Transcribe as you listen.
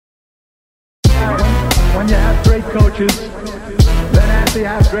When you have great coaches, then after you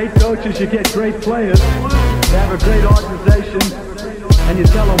have great coaches, you get great players. You have a great organization, and you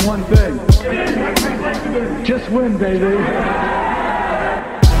tell them one thing. Just win, baby.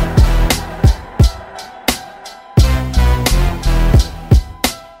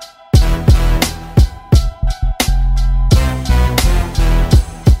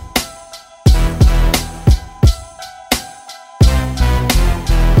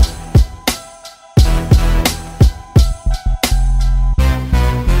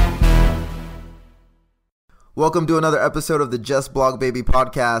 Welcome to another episode of the Just Blog Baby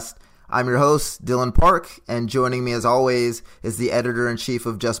podcast. I'm your host, Dylan Park, and joining me as always is the editor-in-chief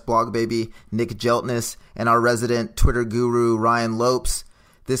of Just Blog Baby, Nick Jeltness, and our resident Twitter guru, Ryan Lopes.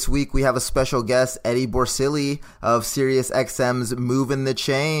 This week we have a special guest, Eddie Borsili of SiriusXM's Moving the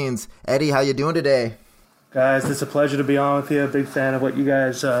Chains. Eddie, how you doing today? Guys, it's a pleasure to be on with you. A big fan of what you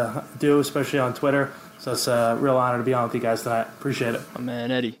guys do, especially on Twitter. So it's a real honor to be on with you guys tonight. Appreciate it. My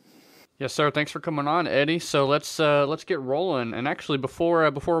man, Eddie. Yes, sir. Thanks for coming on, Eddie. So let's get rolling. And actually,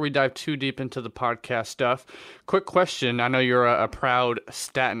 before we dive too deep into the podcast stuff, quick question. I know you're a proud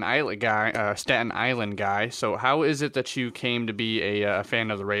Staten Island guy. So how is it that you came to be a fan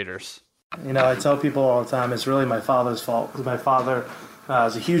of the Raiders? You know, I tell people all the time it's really my father's fault, because my father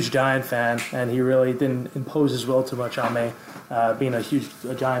is a huge Giant fan, and he really didn't impose his will too much on me, being a huge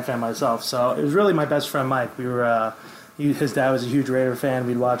Giant fan myself. So it was really my best friend Mike. We were. His dad was a huge Raider fan.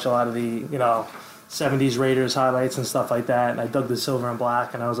 We'd watch a lot of the, 70s Raiders highlights and stuff like that. And I dug the silver and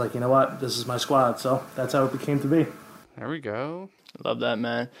black, and I was like, you know what? This is my squad. So that's how it became to be. There we go. Love that,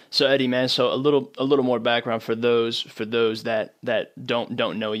 man. So Eddie, man, so a little more background for those that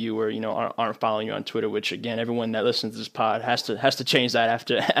don't know you or aren't following you on Twitter. Which again, everyone that listens to this pod has to change that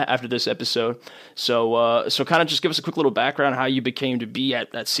after this episode. So kind of just give us a quick little background how you became to be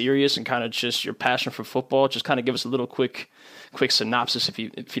at Sirius, and kind of just your passion for football. Just kind of give us a little quick synopsis if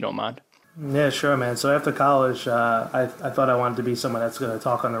you don't mind. Yeah, sure, man. So after college, I thought I wanted to be someone that's going to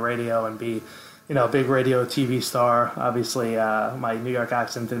talk on the radio and be, a big radio TV star. Obviously, my New York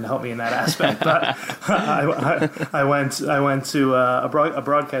accent didn't help me in that aspect, but I went to a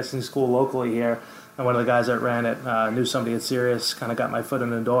broadcasting school locally here, and one of the guys that ran it knew somebody at Sirius, kind of got my foot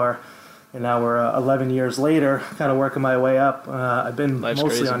in the door, and now we're 11 years later, kind of working my way up. I've been Life's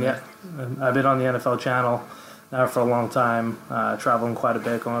mostly crazy, I've been on the NFL channel now for a long time, traveling quite a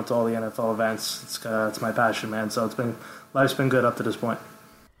bit, going to all the NFL events. It's my passion, man. So life's been good up to this point.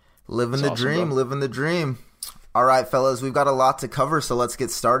 Living the dream. All right, fellas, we've got a lot to cover, so let's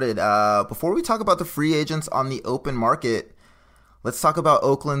get started. Before we talk about the free agents on the open market, let's talk about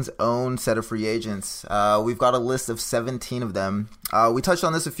Oakland's own set of free agents. We've got a list of 17 of them. We touched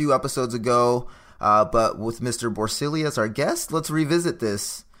on this a few episodes ago, but with Mr. Borsili as our guest, let's revisit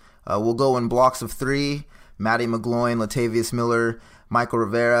this. We'll go in blocks of 3. Matty McGloin, Latavius Miller, Michael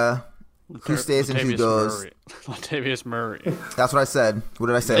Rivera. Who stays and who goes? Latavius Murray. That's what I said. What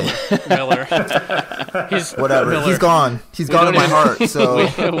did I say? Miller. Whatever. Miller. He's gone. He's gone in my heart. So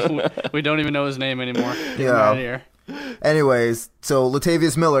we don't even know his name anymore. Yeah. Anyways, so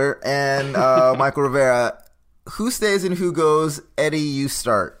Latavius Miller and Michael Rivera. Who stays and who goes? Eddie, you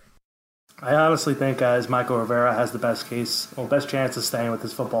start. I honestly think, guys, Michael Rivera has the best chance of staying with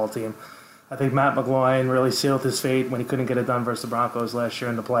his football team. I think Matt McGloin really sealed his fate when he couldn't get it done versus the Broncos last year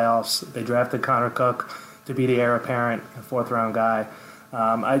in the playoffs. They drafted Connor Cook to be the heir apparent, a fourth-round guy.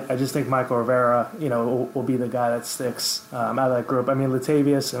 I just think Michael Rivera, will be the guy that sticks out of that group. I mean,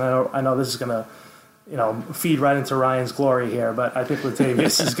 Latavius, and I know this is going to, feed right into Ryan's glory here, but I think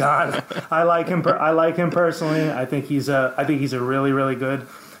Latavius is gone. I like him personally. I think he's a really, really good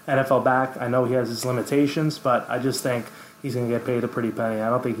NFL back. I know he has his limitations, but I just think he's going to get paid a pretty penny. I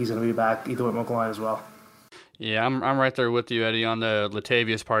don't think he's going to be back either with McGloin as well. Yeah, I'm right there with you, Eddie, on the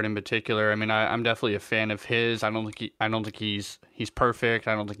Latavius part in particular. I mean, I'm definitely a fan of his. I don't think he's perfect.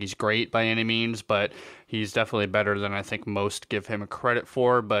 I don't think he's great by any means, but he's definitely better than I think most give him a credit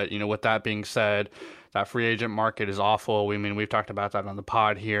for. But with that being said, that free agent market is awful. We've talked about that on the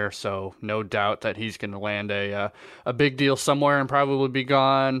pod here, so no doubt that he's going to land a big deal somewhere and probably be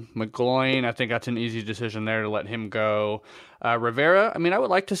gone. McGloin, I think that's an easy decision there to let him go. Rivera, I would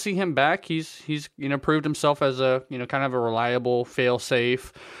like to see him back. He's proved himself as a kind of a reliable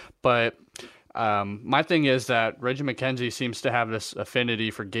fail-safe, but My thing is that Reggie McKenzie seems to have this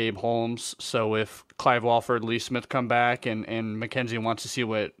affinity for Gabe Holmes. So if Clive Walford, Lee Smith come back, and McKenzie wants to see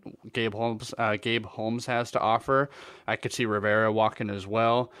what Gabe Holmes has to offer, I could see Rivera walking as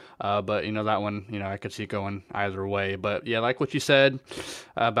well. But that one, I could see going either way. But yeah, like what you said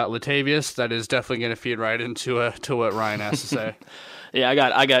about Latavius, that is definitely going to feed right into to what Ryan has to say. Yeah, I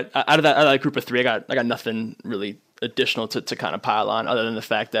got out of that group of three, I got nothing really additional to kind of pile on, other than the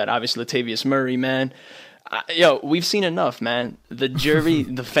fact that obviously Latavius Murray, man, we've seen enough, man. The jury,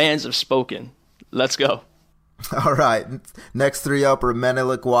 the fans have spoken. Let's go. All right, next three up are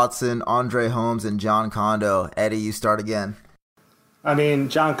Menelik Watson, Andre Holmes, and John Kondo. Eddie, you start again. I mean,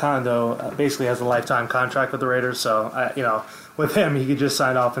 John Kondo basically has a lifetime contract with the Raiders, so with him, he could just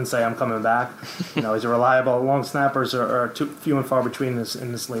sign off and say, "I'm coming back." He's a reliable. Long snappers are too few and far between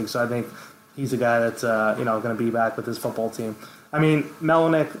in this league, so I think he's a guy that's going to be back with his football team. I mean,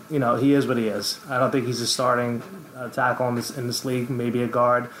 Melnick, he is what he is. I don't think he's a starting tackle in this league. Maybe a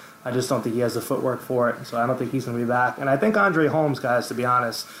guard. I just don't think he has the footwork for it, so I don't think he's going to be back. And I think Andre Holmes, guys, to be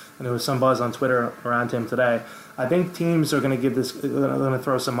honest, and there was some buzz on Twitter around him today, I think teams are going to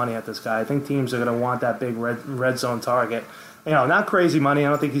throw some money at this guy. I think teams are going to want that big red zone target. Not crazy money. I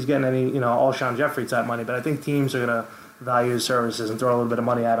don't think he's getting any, Alshon Jeffrey type money, but I think teams are going to value his services and throw a little bit of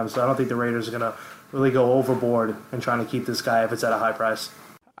money at him. So I don't think the Raiders are going to really go overboard in trying to keep this guy if it's at a high price.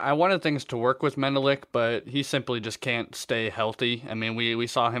 I wanted things to work with Menelik, but he simply just can't stay healthy. I mean, we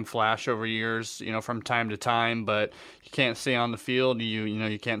saw him flash over years, from time to time, but you can't stay on the field.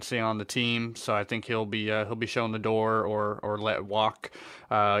 You can't stay on the team. So I think he'll be shown the door or let walk,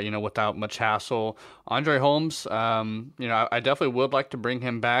 without much hassle. Andre Holmes, I definitely would like to bring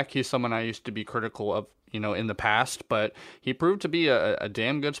him back. He's someone I used to be critical of, in the past, but he proved to be a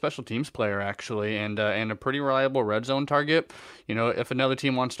damn good special teams player, actually, and a pretty reliable red zone target. If another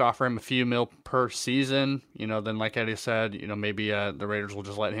team wants to offer him a few mil per season, then like Eddie said, maybe the Raiders will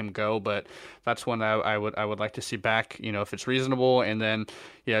just let him go. But that's one I would like to see back, if it's reasonable. And then,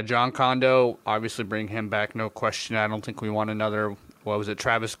 John Kondo, obviously bring him back, no question. I don't think we want another, what was it,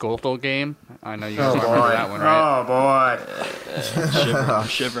 Travis Goethel game? I know you guys remember that one, right? Oh, boy. I'm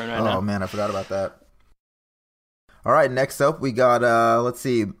shivering right now. Oh, man, I forgot about that. All right, next up we got, let's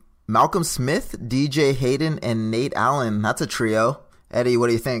see, Malcolm Smith, DJ Hayden, and Nate Allen. That's a trio. Eddie, what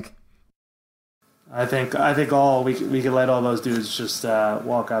do you think? I think we could let all those dudes just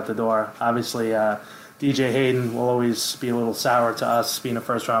walk out the door. Obviously, DJ Hayden will always be a little sour to us, being a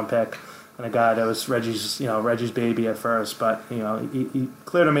first-round pick and a guy that was Reggie's baby at first. But he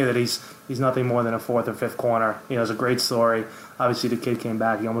clear to me that he's nothing more than a fourth or fifth corner. It's a great story. Obviously, the kid came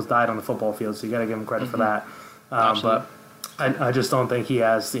back. He almost died on the football field, so you got to give him credit for that. But I just don't think he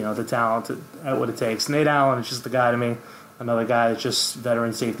has the talent at what it takes. Nate Allen is just the guy to me. Another guy that's just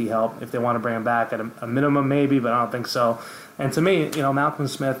veteran safety help. If they want to bring him back at a minimum, maybe, but I don't think so. And to me, Malcolm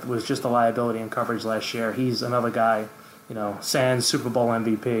Smith was just a liability in coverage last year. He's another guy, sans Super Bowl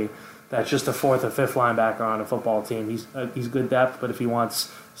MVP, that's just a fourth or fifth linebacker on a football team. He's good depth, but if he wants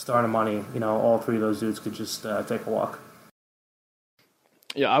starting money, all three of those dudes could just take a walk.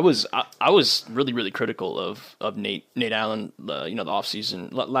 Yeah, I was really, really critical of Nate Allen, the last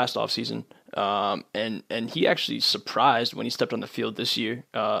offseason. And he actually surprised when he stepped on the field this year.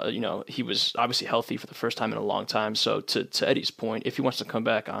 He was obviously healthy for the first time in a long time. So to Eddie's point, if he wants to come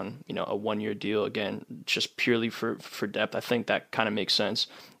back on, a 1-year deal again, just purely for depth, I think that kind of makes sense.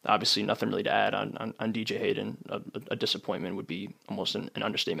 Obviously, nothing really to add on DJ Hayden. A disappointment would be almost an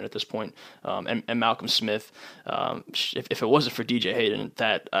understatement at this point. And Malcolm Smith, if it wasn't for DJ Hayden,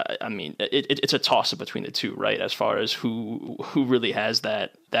 that it's a toss up between the two, right? As far as who really has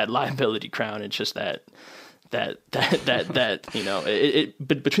that liability crown, it's just that but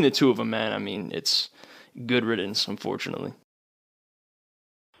between the two of them, man, it's good riddance, unfortunately.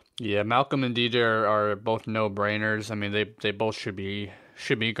 Yeah, Malcolm and DJ are both no-brainers. I mean, they both should be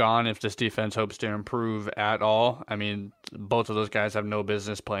gone if this defense hopes to improve at all. I mean, both of those guys have no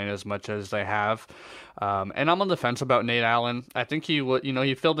business playing as much as they have. And I'm on the fence about Nate Allen. I think he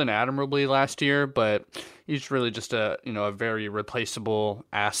filled in admirably last year, but he's really just a very replaceable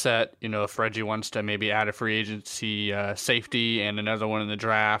asset. If Reggie wants to maybe add a free agency safety and another one in the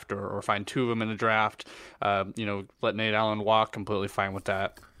draft, or find two of them in the draft, let Nate Allen walk, completely fine with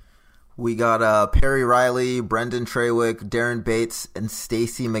that. We got Perry Riley, Brendan Trawick, Darren Bates, and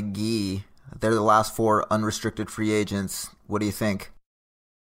Stacey McGee. They're the last four unrestricted free agents. What do you think?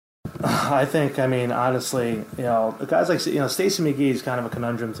 I think, honestly, the guys like, Stacey McGee is kind of a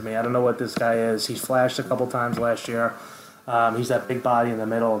conundrum to me. I don't know what this guy is. He's flashed a couple times last year. He's that big body in the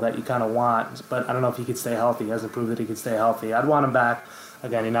middle that you kind of want, but I don't know if he could stay healthy. He hasn't proved that he could stay healthy. I'd want him back.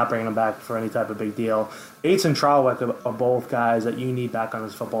 Again, you're not bringing him back for any type of big deal. Bates and Trawick are both guys that you need back on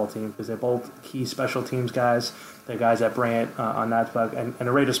this football team because they're both key special teams guys. They're guys that bring it on that back. And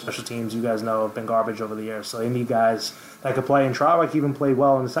the Raiders special teams, you guys know, have been garbage over the years. So they need guys that could play. And Trawick even played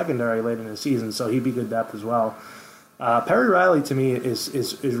well in the secondary late in the season, so he'd be good depth as well. Perry Riley, to me,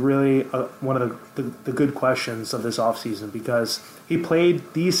 is really one of the good questions of this offseason because he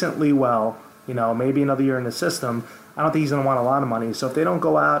played decently well. Maybe another year in the system. I don't think he's going to want a lot of money. So if they don't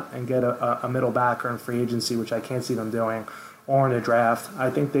go out and get a middle backer in free agency, which I can't see them doing, or in a draft,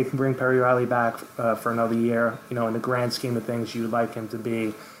 I think they can bring Perry Riley back for another year. In the grand scheme of things, you'd like him to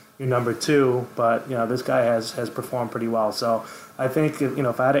be your number 2, but this guy has performed pretty well. So I think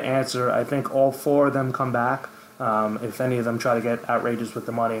if I had to answer, I think all 4 of them come back. If any of them try to get outrageous with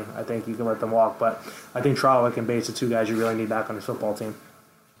the money, I think you can let them walk. But I think Trawick and Bates are 2 guys you really need back on the football team.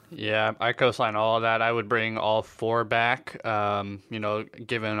 Yeah, I co-sign all of that. I would bring all 4 back,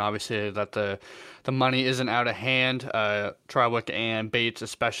 given obviously that the money isn't out of hand. Trawick and Bates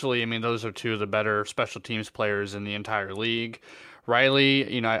especially, those are 2 of the better special teams players in the entire league.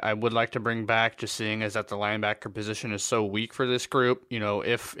 Riley, I would like to bring back, just seeing as that the linebacker position is so weak for this group.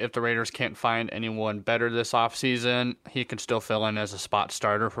 If the Raiders can't find anyone better this offseason, he can still fill in as a spot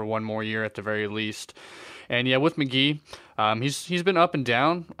starter for 1 more year at the very least. And yeah, with McGee, he's been up and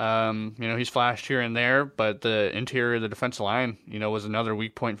down. He's flashed here and there, but the interior of the defensive line, was another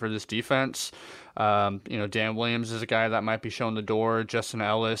weak point for this defense. Dan Williams is a guy that might be showing the door. Justin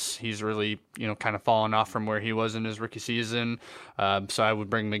Ellis, he's really, kind of fallen off from where he was in his rookie season. So I would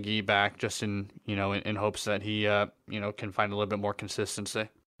bring McGee back just in hopes that he, can find a little bit more consistency.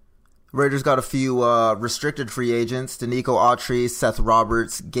 Raiders got a few restricted free agents: Danico Autry, Seth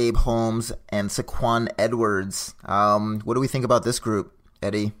Roberts, Gabe Holmes, and Saquon Edwards. What do we think about this group,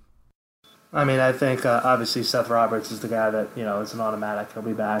 Eddie? I think obviously Seth Roberts is the guy that, it's an automatic. He'll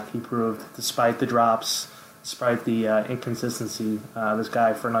be back. He proved, despite the drops, despite the inconsistency, this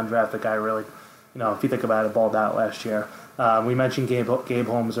guy, for an undrafted guy, really, if you think about it, balled out last year. We mentioned Gabe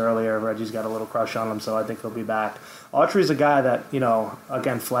Holmes earlier. Reggie's got a little crush on him, so I think he'll be back. Autry's a guy that,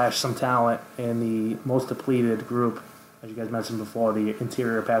 again, flashed some talent in the most depleted group, as you guys mentioned before, the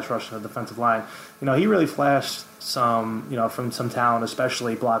interior pass rush and the defensive line. He really flashed some, from some talent,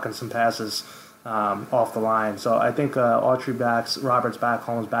 especially blocking some passes off the line. So I think Autry backs, Roberts back,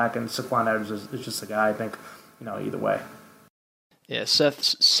 Holmes back, and Saquon Edwards is just a guy, I think, either way. Yeah,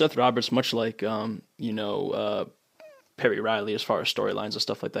 Seth Roberts, much like, Perry Riley, as far as storylines and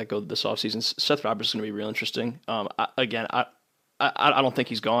stuff like that go this offseason, Seth Roberts is going to be real interesting. I don't think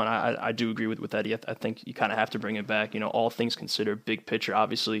he's gone. I do agree with Eddie. I think you kind of have to bring it back. All things considered, big picture.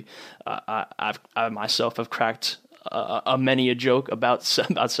 Obviously, I myself have cracked many a joke about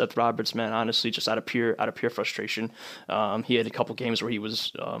Seth Roberts. Man, honestly, just out of pure frustration. He had a couple games where he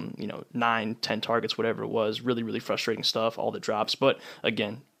was 9, 10 targets, whatever it was. Really, really frustrating stuff. All the drops, but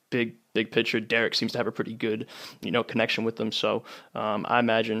again, big picture, Derek seems to have a pretty good, connection with them. So I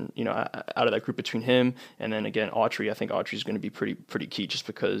imagine, out of that group between him and then again Autry, I think Autry is going to be pretty key, just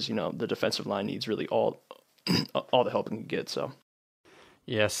because the defensive line needs really all the help it can get. So.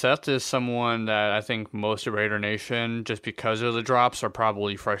 Yeah, Seth is someone that I think most of Raider Nation, just because of the drops, are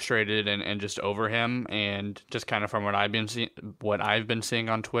probably frustrated and just over him. And just kind of from what I've been seeing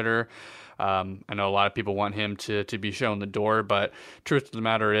on Twitter, I know a lot of people want him to be shown the door, but truth of the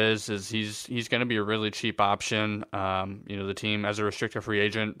matter is he's going to be a really cheap option. The team, as a restricted free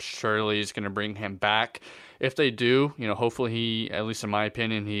agent, surely is going to bring him back. If they do, hopefully he, at least in my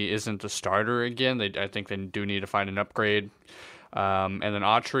opinion, he isn't the starter again. I think they do need to find an upgrade. And then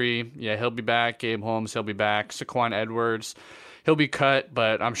Autry, yeah, he'll be back. Gabe Holmes, he'll be back. Saquon Edwards, he'll be cut,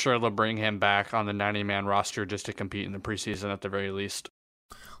 but I'm sure they'll bring him back on the 90-man roster just to compete in the preseason at the very least.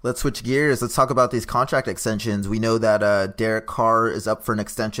 Let's switch gears. Let's talk about these contract extensions. We know that Derek Carr is up for an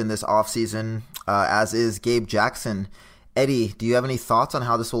extension this offseason, as is Gabe Jackson. Eddie, do you have any thoughts on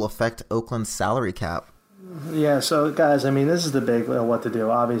how this will affect Oakland's salary cap? Yeah, so guys, this is the big what to do.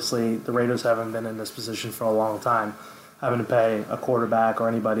 Obviously, the Raiders haven't been in this position for a long time, having to pay a quarterback or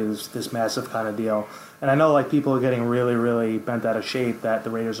anybody this massive kind of deal. And I know people are getting really, really bent out of shape that the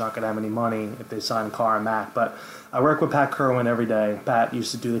Raiders aren't going to have any money if they sign Carr and Mack. But I work with Pat Kerwin every day. Pat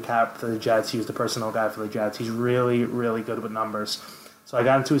used to do the cap for the Jets. He was the personnel guy for the Jets. He's really, really good with numbers. So I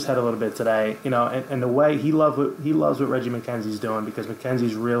got into his head a little bit today. And the way he loves what Reggie McKenzie's doing, because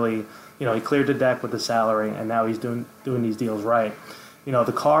McKenzie's really, he cleared the deck with the salary, and now he's doing these deals right.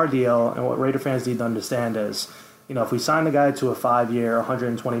 The Carr deal, and what Raider fans need to understand is, if we sign the guy to a 5-year,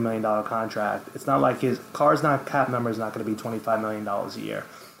 $120 million contract, it's not like his cap number is not going to be $25 million a year.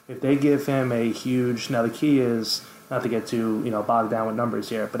 If they give him a huge, now the key is not to get too bogged down with numbers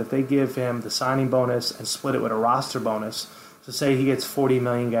here, but if they give him the signing bonus and split it with a roster bonus, so say he gets $40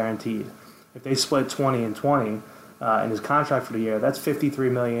 million guaranteed. If they split 20 and 20 in his contract for the year, that's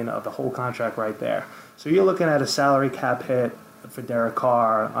 $53 million of the whole contract right there. So you're looking at a salary cap hit for Derek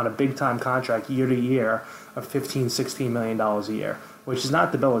Carr on a big-time contract year to year of $15-16 million a year, which is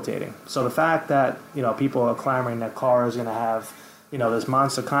not debilitating. So the fact that people are clamoring that Carr is going to have this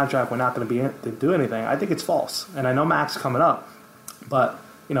monster contract, we're not going to be in to do anything, I think it's false. And I know Mac's coming up, but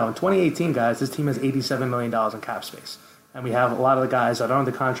in 2018, guys, this team has $87 million in cap space, and we have a lot of the guys that are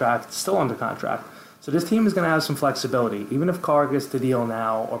under contract still under contract. So this team is going to have some flexibility. Even if Carr gets the deal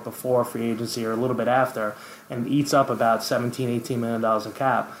now or before free agency or a little bit after and eats up about $17-18 million in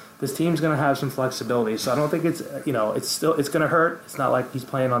cap, this team's going to have some flexibility. So I don't think it's going to hurt. It's not like he's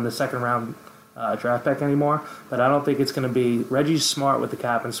playing on the second round draft pick anymore, but I don't think it's going to be. Reggie's smart with the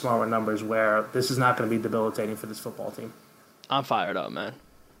cap and smart with numbers where this is not going to be debilitating for this football team. I'm fired up, man.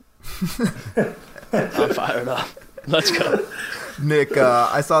 I'm fired up. Let's go. Nick,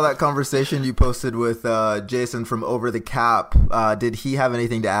 I saw that conversation you posted with Jason from Over the Cap. Did he have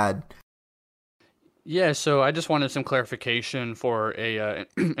anything to add? Yeah, so I just wanted some clarification for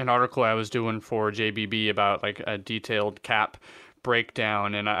an article I was doing for JBB about like a detailed cap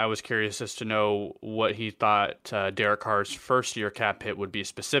breakdown, and I was curious as to know what he thought Derek Carr's first year cap hit would be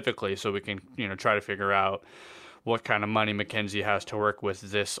specifically, so we can try to figure out what kind of money McKenzie has to work with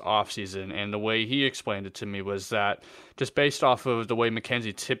this offseason. And the way he explained it to me was that just based off of the way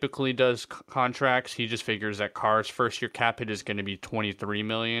McKenzie typically does contracts, he just figures that Carr's first year cap hit is going to be $23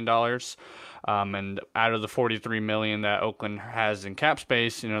 million. And out of the $43 million that Oakland has in cap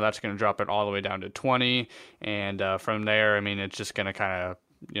space, that's going to drop it all the way down to 20. And from there, it's just going to kind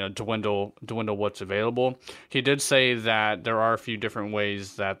of dwindle what's available. He did say that there are a few different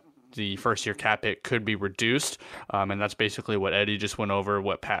ways that the first year cap hit could be reduced, and that's basically what Eddie just went over,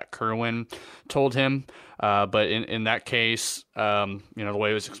 what Pat Kerwin told him. But in that case, the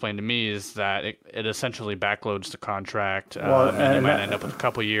way it was explained to me is that it essentially backloads the contract, and you might end up with a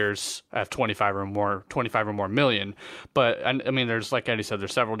couple years at 25 or more million. But there's, like Eddie said,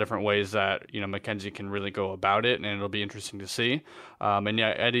 there's several different ways that McKenzie can really go about it, and it'll be interesting to see. And yeah,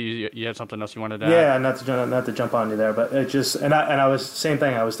 Eddie, you had something else you wanted to add? Yeah, not to jump on you there, but it just I was same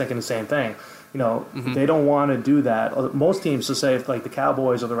thing. I was thinking the same thing. They don't want to do that. Most teams, so say if like the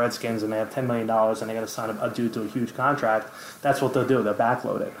Cowboys or the Redskins and they have $10 million and they got to sign a dude to a huge contract, that's what they'll do. They'll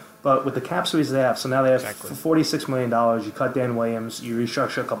backload it. But with the cap space they have, so now they have $46 million. You cut Dan Williams, you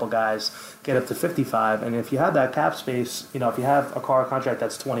restructure a couple guys, get up to 55, and if you have that cap space, if you have a Carr contract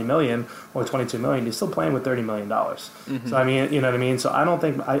that's $20 million or $22 million, you're still playing with $30 million. Mm-hmm. So you know what I mean. So I don't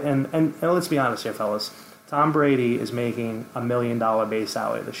think and let's be honest here, fellas. Tom Brady is making $1 million base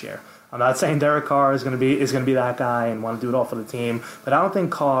salary this year. I'm not saying Derek Carr is going to be that guy and want to do it all for the team, but I don't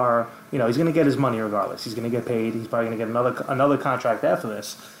think Carr, he's going to get his money regardless. He's going to get paid. He's probably going to get another contract after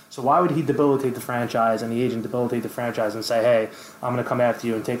this. So why would he debilitate the franchise and the agent debilitate the franchise and say, hey, I'm going to come after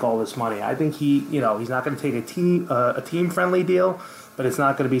you and take all this money? I think he's not going to take a team-friendly deal, but it's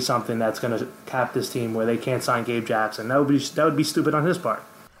not going to be something that's going to cap this team where they can't sign Gabe Jackson. That would be stupid on his part.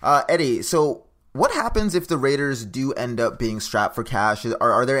 Eddie, so what happens if the Raiders do end up being strapped for cash?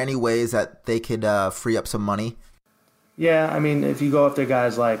 Are there any ways that they could free up some money? Yeah, if you go after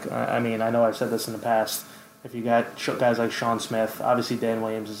guys like, I know I've said this in the past, if you got guys like Sean Smith, obviously Dan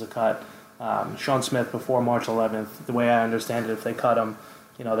Williams is a cut. Sean Smith before March 11th, the way I understand it, if they cut him,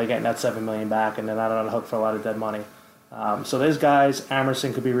 they're getting that $7 million back and they're not on the hook for a lot of dead money. So there's guys,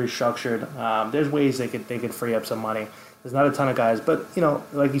 Emerson could be restructured. There's ways they could free up some money. There's not a ton of guys, but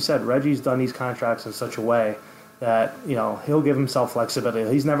like you said, Reggie's done these contracts in such a way that he'll give himself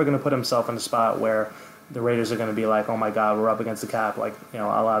flexibility. He's never going to put himself in a spot where the Raiders are going to be like, oh my God, we're up against the cap, like a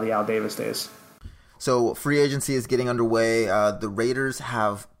lot of the Al Davis days. So free agency is getting underway. The Raiders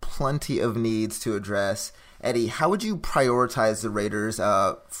have plenty of needs to address. Eddie, how would you prioritize the Raiders'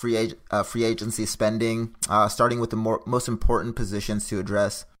 free agency spending, starting with the most important positions to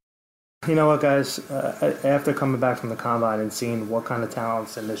address? You know what, guys? After coming back from the Combine and seeing what kind of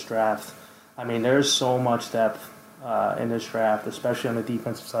talent's in this draft, there's so much depth in this draft, especially on the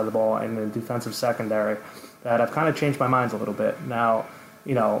defensive side of the ball and the defensive secondary, that I've kind of changed my mind a little bit. Now,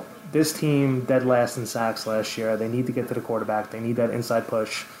 this team dead last in sacks last year. They need to get to the quarterback. They need that inside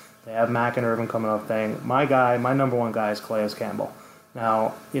push. They have Mack and Irvin coming up thing. My number one guy is Calais Campbell.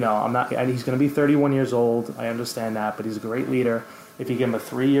 Now, he's going to be 31 years old. I understand that, but he's a great leader. If you give him a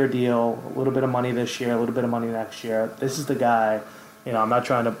 3-year deal, a little bit of money this year, a little bit of money next year, this is the guy. I'm not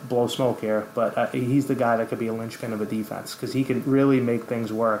trying to blow smoke here, but he's the guy that could be a linchpin of a defense because he could really make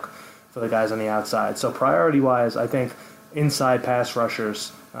things work for the guys on the outside. So priority-wise, I think inside pass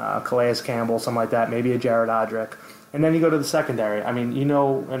rushers, Calais Campbell, something like that, maybe a Jared Odrick. And then you go to the secondary. I mean,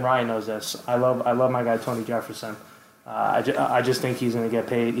 and Ryan knows this. I love my guy Tony Jefferson. I just think he's going to get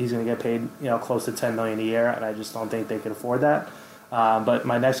paid. He's going to get paid, close to $10 million a year, and I just don't think they could afford that. But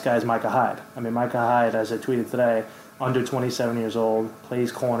my next guy is Micah Hyde. I mean, Micah Hyde, as I tweeted today, under 27 years old,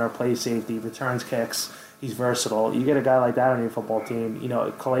 plays corner, plays safety, returns kicks. He's versatile. You get a guy like that on your football team.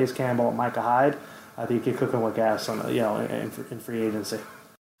 Calais Campbell, Micah Hyde. I think you're cooking with gas on in free agency.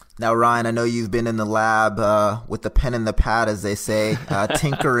 Now, Ryan, I know you've been in the lab with the pen and the pad, as they say,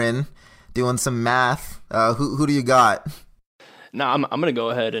 tinkering, doing some math. Who do you got? No, I'm going to go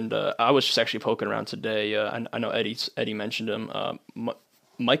ahead and I was just actually poking around today. I know Eddie mentioned him.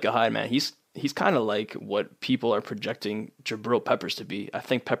 Micah Hyde, man, he's kind of like what people are projecting Jabril Peppers to be. I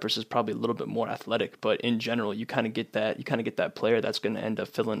think Peppers is probably a little bit more athletic, but in general, you kind of get that player that's going to end up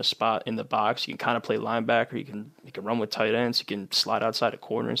filling a spot in the box. You can kind of play linebacker. You can run with tight ends. You can slide outside a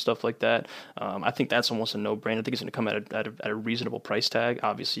corner and stuff like that. I think that's almost a no-brainer. I think it's going to come at a reasonable price tag.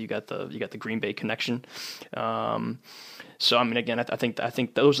 Obviously, you got the Green Bay connection. So I mean, again, I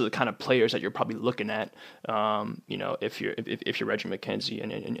think those are the kind of players that you're probably looking at. If you're Reggie McKenzie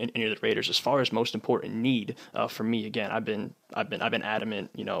and you're the Raiders. As far as most important need for me, again, I've been adamant.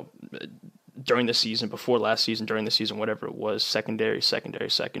 During the season, before last season, during the season, whatever it was, secondary.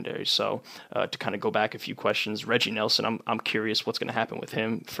 So to kind of go back a few questions, Reggie Nelson, I'm curious what's going to happen with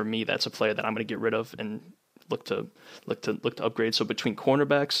him. For me, that's a player that I'm going to get rid of and look to upgrade. So between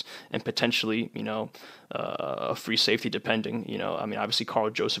cornerbacks and potentially, a free safety, depending, obviously Carl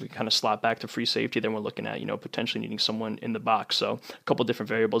Joseph can kind of slot back to free safety. Then we're looking at, potentially needing someone in the box. So a couple different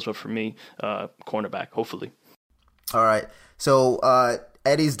variables, but for me, cornerback, hopefully. All right. So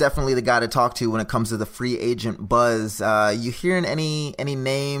Eddie's definitely the guy to talk to when it comes to the free agent buzz. You hearing any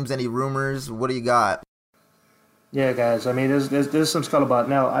names, any rumors? What do you got? Yeah, guys. I mean, there's some scuttlebutt.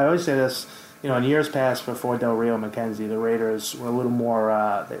 Now, I always say this. In years past, before Del Rio and McKenzie, the Raiders were a little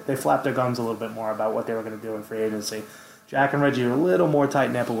more, they flapped their guns a little bit more about what they were going to do in free agency. Jack and Reggie are a little more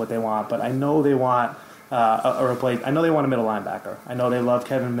tight-knit with what they want, but I know they want a replace. I know they want a middle linebacker. I know they love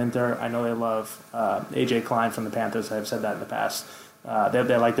Kevin Minter. I know they love A.J. Klein from the Panthers. I've said that in the past.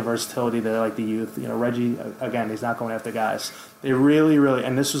 They like the versatility. They like the youth. Reggie, again, he's not going after guys. They really, really,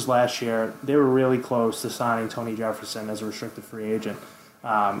 and this was last year, they were really close to signing Tony Jefferson as a restricted free agent.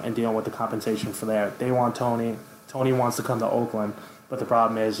 And dealing with the compensation for that. They want Tony. Tony wants to come to Oakland, but the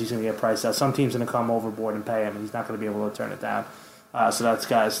problem is he's going to get priced out. Some team's going to come overboard and pay him, and he's not going to be able to turn it down. So that's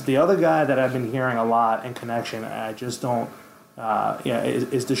guys. The other guy that I've been hearing a lot in connection, and I just don't,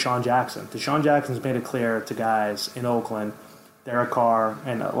 is Deshaun Jackson. Deshaun Jackson's made it clear to guys in Oakland, Derek Carr,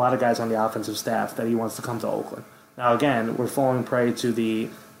 and a lot of guys on the offensive staff that he wants to come to Oakland. Now, again, we're falling prey to the,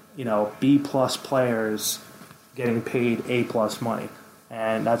 B-plus players getting paid A-plus money.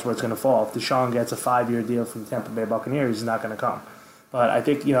 And that's where it's going to fall. If Deshaun gets a 5-year deal from the Tampa Bay Buccaneers, he's not going to come. But I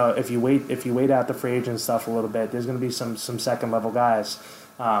think if you wait out the free agent stuff a little bit, there's going to be some second level guys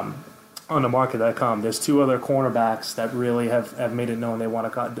on the market that come. There's 2 other cornerbacks that really have made it known they want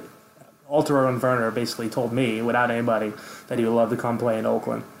to come. Alterer and Werner basically told me without anybody that he would love to come play in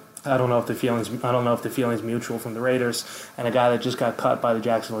Oakland. I don't know if the feeling's mutual from the Raiders. And a guy that just got cut by the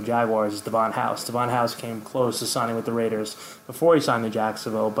Jacksonville Jaguars is Devon House. Devon House came close to signing with the Raiders before he signed to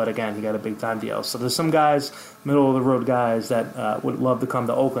Jacksonville, but again, he got a big-time deal. So there's some guys, middle-of-the-road guys, that would love to come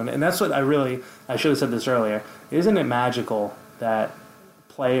to Oakland. And that's what I should have said this earlier. Isn't it magical that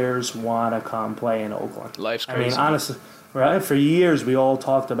players want to come play in Oakland? Life's crazy. I mean, honestly, right? For years, we all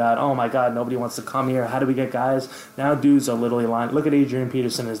talked about, oh my God, nobody wants to come here. How do we get guys? Now dudes are literally lining. Look at Adrian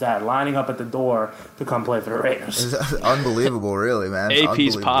Peterson as that, lining up at the door to come play for the Raiders. It's unbelievable, really, man.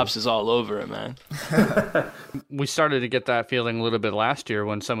 AP's pops is all over it, man. We started to get that feeling a little bit last year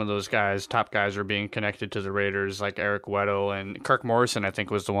when some of those guys, top guys, were being connected to the Raiders, like Eric Weddle and Kirk Morrison, I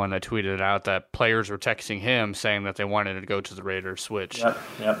think, was the one that tweeted out that players were texting him saying that they wanted to go to the Raiders, which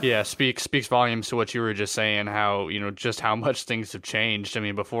Yep. Yeah, speaks volumes to what you were just saying, how, just how much things have changed. I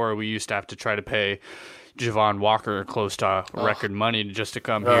mean, before we used to have to try to pay Javon Walker close to record money just to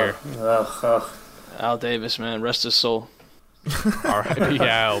come here. Al Davis, man, rest his soul. R.I.P.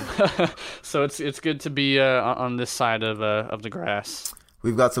 Al. So it's good to be on this side of the grass.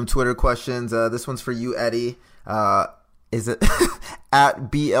 We've got some Twitter questions. This one's for you, Eddie. Is it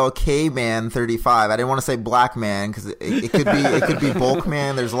at BLKman35? I didn't want to say Black Man because it could be Bulk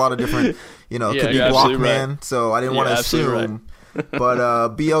Man. There's a lot of different, it could be Block Man. Right. So I didn't want to assume. Right.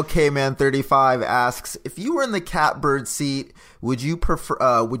 But BLKman35 asks, if you were in the catbird seat, would you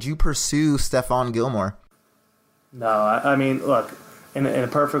pursue Stephon Gilmore? No, I mean, look, in a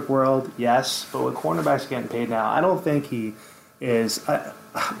perfect world, yes. But with cornerbacks getting paid now, I don't think he is.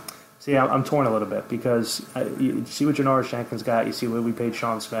 See, I'm torn a little bit because you see what Janoris Jenkins got. You see what we paid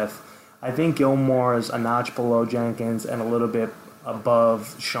Sean Smith. I think Gilmore is a notch below Jenkins and a little bit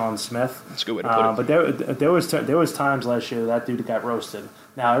above Sean Smith. That's a good way to put it. But there was times last year that dude got roasted.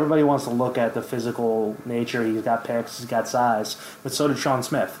 Now everybody wants to look at the physical nature. He's got picks, he's got size, but so did Sean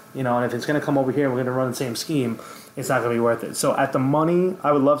Smith. And if it's going to come over here, and we're going to run the same scheme. It's not going to be worth it. So at the money,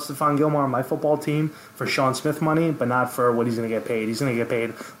 I would love Stephon Gilmore on my football team for Sean Smith money, but not for what he's going to get paid. He's going to get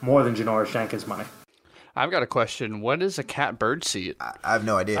paid more than Janoris Jenkins money. I've got a question. What is a catbird seat? I have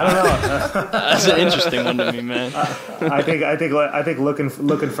no idea. I don't know. That's an interesting one to me, man. I think looking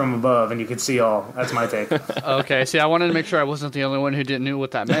from above, and you can see all. That's my take. Okay. See, I wanted to make sure I wasn't the only one who didn't know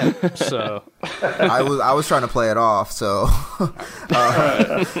what that meant. So I was trying to play it off. So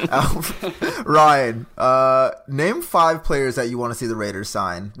Ryan, name 5 players that you want to see the Raiders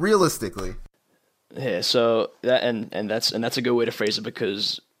sign realistically. Yeah. So that and that's a good way to phrase it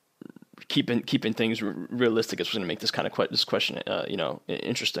because keeping things realistic is going to make this question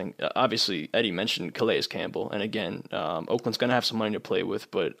interesting. Obviously, Eddie mentioned Calais Campbell, and again, Oakland's going to have some money to play with,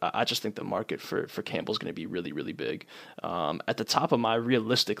 but I just think the market for Campbell is going to be really, really big. At the top of my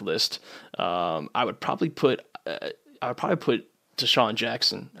realistic list, I would probably put Deshaun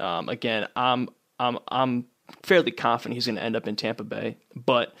Jackson. Again, I'm fairly confident he's going to end up in Tampa Bay.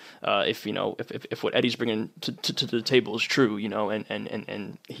 But if what Eddie's bringing to the table is true,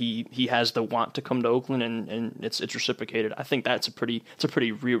 and he has the want to come to Oakland and it's reciprocated, I think it's a pretty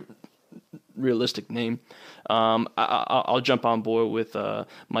realistic name. I'll jump on board with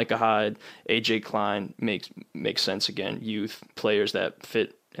Micah Hyde, AJ Klein makes sense again. Youth players that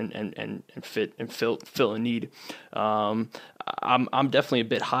fit and fit and fill a need. I'm definitely a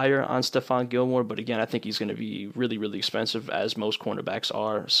bit higher on Stephon Gilmore, but again, I think he's going to be really, really expensive, as most cornerbacks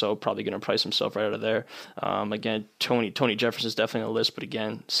are. So probably going to price himself right out of there. Again, Tony Jefferson is definitely on the list, but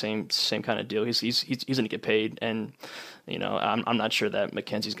again, same kind of deal. He's going to get paid, and I'm not sure that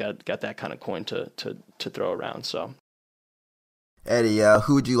McKenzie's got that kind of coin to throw around. So, Eddie,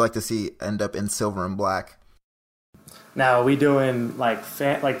 who would you like to see end up in silver and black? Now, are we doing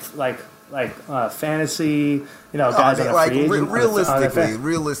fantasy, guys on a free agent?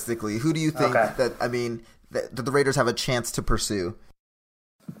 Realistically, who do you think that the Raiders have a chance to pursue?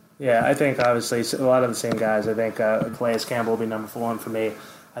 Yeah, I think obviously a lot of the same guys. I think Calais Campbell will be number 1 for me.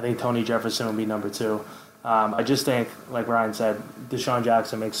 I think Tony Jefferson will be number 2. I just think, like Ryan said, Deshaun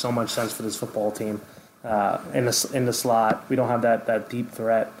Jackson makes so much sense for this football team. In the slot, we don't have that deep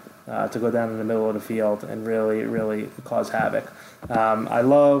threat to go down in the middle of the field and really, really cause havoc. I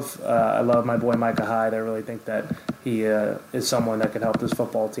love my boy Micah Hyde. I really think that he is someone that can help this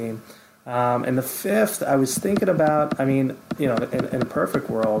football team. And the 5th, I was thinking about. in a perfect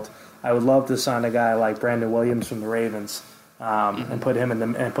world, I would love to sign a guy like Brandon Williams from the Ravens. And put him in the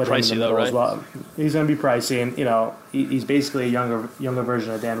middle as well. He's going to be pricey, and he's basically a younger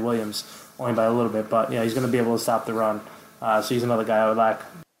version of Dan Williams, only by a little bit. But he's going to be able to stop the run. So he's another guy I would like.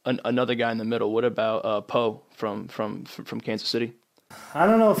 Another guy in the middle. What about Poe from Kansas City? I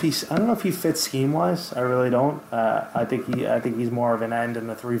don't know if he fits scheme wise. I really don't. I think he's more of an end in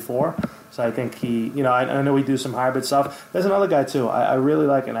the 3-4. So I think he. I know we do some hybrid stuff. There's another guy too. I really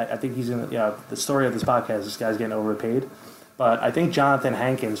like, and I think he's in. The story of this podcast. This guy's getting overpaid. But I think Jonathan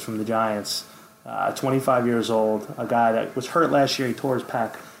Hankins from the Giants, 25 years old, a guy that was hurt last year. He tore his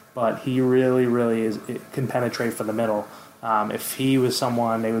pec, but he really, really can penetrate from the middle. If he was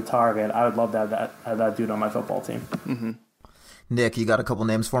someone they would target, I would love to have that dude on my football team. Mm-hmm. Nick, you got a couple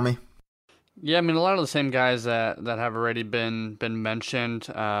names for me? Yeah, a lot of the same guys that have already been mentioned.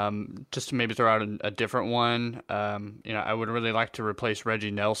 Just to maybe throw out a different one. I would really like to replace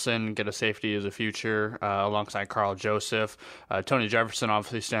Reggie Nelson, get a safety as a future alongside Carl Joseph. Tony Jefferson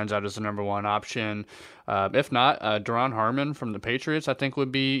obviously stands out as the number 1 option. If not, Duron Harmon from the Patriots, I think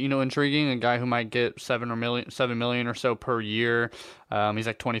would be intriguing. A guy who might get $7 million or so per year. He's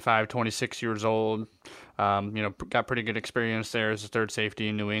like 25, 26 years old. Got pretty good experience there as a third safety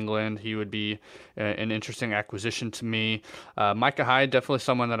in New England. He would be an interesting acquisition to me. Micah Hyde, definitely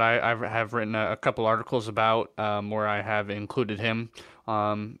someone that I have written a couple articles about where I have included him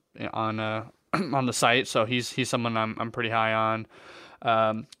on the site. So he's someone I'm pretty high on.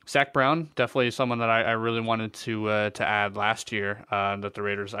 Zach Brown, definitely someone that I really wanted to add last year, that the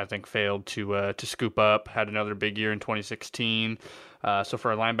Raiders, I think, failed to scoop up. Had another big year in 2016. So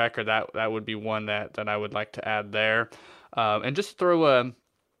for a linebacker, that would be one that I would like to add there. And just throw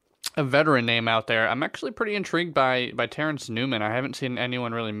a veteran name out there. I'm actually pretty intrigued by Terrence Newman. I haven't seen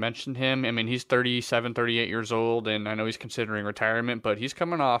anyone really mention him. I mean, he's 37, 38 years old, and I know he's considering retirement, but he's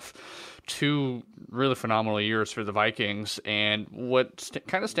coming off 2 really phenomenal years for the Vikings. And what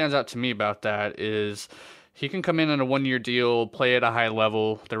kind of stands out to me about that is he can come in on a 1-year deal, play at a high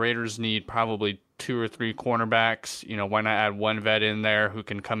level. The Raiders need probably 2 or 3 cornerbacks. Why not add one vet in there who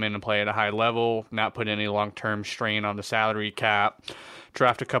can come in and play at a high level, not put any long-term strain on the salary cap,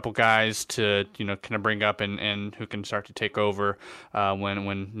 draft a couple guys to, kind of bring up and who can start to take over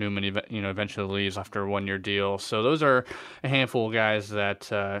when Newman, eventually leaves after a 1-year deal. So those are a handful of guys that,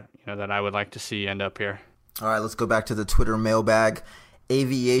 that I would like to see end up here. All right, let's go back to the Twitter mailbag.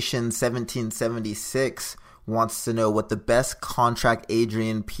 Aviation 1776 wants to know what the best contract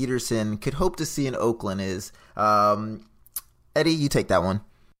Adrian Peterson could hope to see in Oakland is. Eddie, you take that one.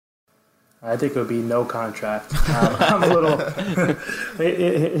 I think it would be no contract. I'm a little.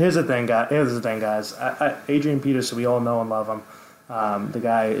 Here's the thing, guys. Adrian Peterson, we all know and love him. The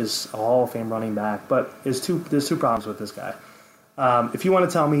guy is a Hall of Fame running back, but there's two problems with this guy. If you want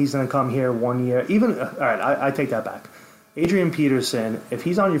to tell me he's going to come here 1 year, all right, I take that back. Adrian Peterson, if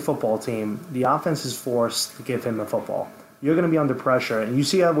he's on your football team, the offense is forced to give him the football. You're going to be under pressure. And you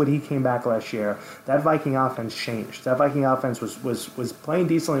see how when he came back last year, that Viking offense changed. That Viking offense was playing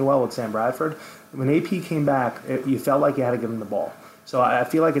decently well with Sam Bradford. When AP came back, you felt like you had to give him the ball. So I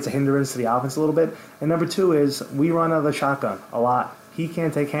feel like it's a hindrance to the offense a little bit. And number 2 is we run out of the shotgun a lot. He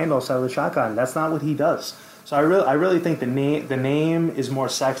can't take handoffs out of the shotgun. That's not what he does. So I really think the name is more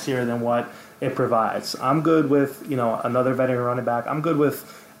sexier than what it provides. I'm good with another veteran running back. I'm good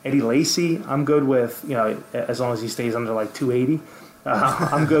with Eddie Lacy. I'm good with as long as he stays under like 280.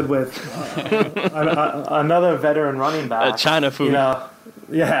 I'm good with another veteran running back. China food. I'm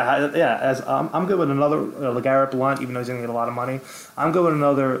good with another LeGarrette Blount, even though he's going to get a lot of money. I'm good with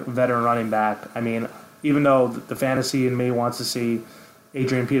another veteran running back. I mean, even though the fantasy in me wants to see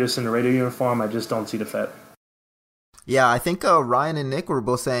Adrian Peterson in a Raider uniform, I just don't see the fit. Yeah, I think Ryan and Nick were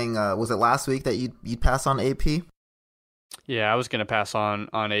both saying, was it last week that you'd pass on AP? Yeah, I was going to pass on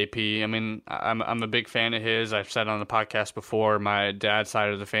AP. I mean, I'm a big fan of his. I've said on the podcast before, my dad's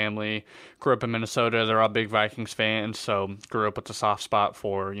side of the family grew up in Minnesota. They're all big Vikings fans, so grew up with a soft spot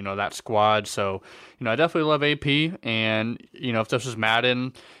for, that squad. So, I definitely love AP. And, if this was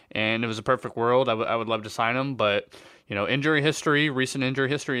Madden and it was a perfect world, I would love to sign him. But, recent injury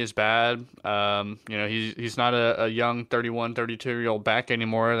history is bad. He's not a young 31, 32-year-old back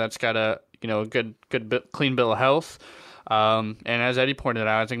anymore. That's got a good clean bill of health. And as Eddie pointed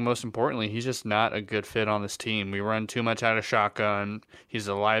out, I think most importantly, he's just not a good fit on this team. We run too much out of shotgun. He's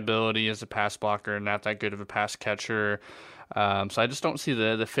a liability as a pass blocker, not that good of a pass catcher. So I just don't see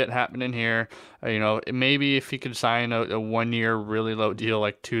the fit happening here. Maybe if he could sign a 1-year really low deal,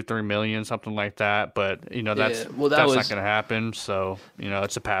 like $2-3 million, something like that. But that's not going to happen. So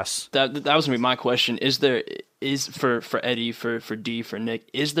it's a pass. That was going to be my question. Is for Eddie, for D, for Nick,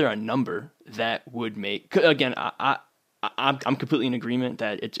 is there a number that would make? Again, I'm completely in agreement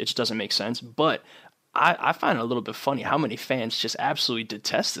that it just doesn't make sense, but I find it a little bit funny how many fans just absolutely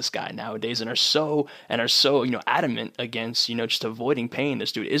detest this guy nowadays and are so adamant against just avoiding paying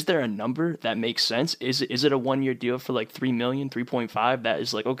this dude. Is there a number that makes sense? Is it a 1-year deal for like $3 million, 3.5? That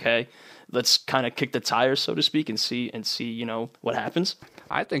is like, okay, let's kind of kick the tires, so to speak, and see what happens.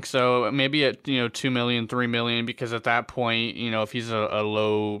 I think so. Maybe at $2 million, $3 million, because at that point, if he's a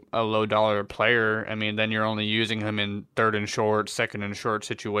low dollar player, I mean, then you're only using him in third and short, second and short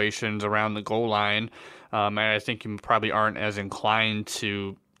situations around the goal line, and I think you probably aren't as inclined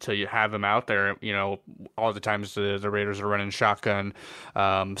to have him out there, all the times the Raiders are running shotgun.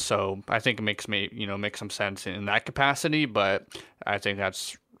 So I think it makes some sense in that capacity, but I think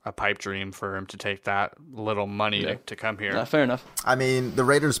that's a pipe dream for him to take that little money to come here. Fair enough. I mean, the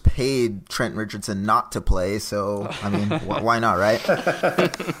Raiders paid Trent Richardson not to play, so, I mean, why not, right?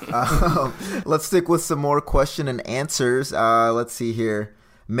 Let's stick with some more question and answers. Let's see here.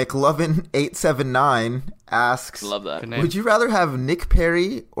 McLovin879 asks, love that. Would you rather have Nick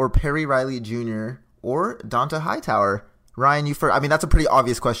Perry or Perry Riley Jr. or Donta Hightower? Ryan, you first. I mean, that's a pretty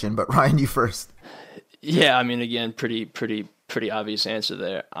obvious question, but Ryan, you first. Yeah, I mean, again, pretty obvious answer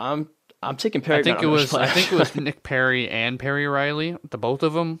there. I'm taking Perry. I think it was Nick Perry and Perry Riley, the both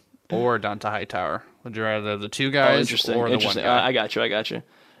of them, or Donta Hightower. Would you rather the two guys or the one guy? I got you.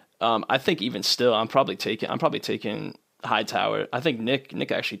 I think even still, I'm probably taking Hightower. I think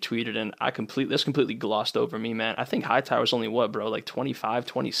Nick actually tweeted, and this completely glossed over me, man. I think Hightower's only what, bro, like 25,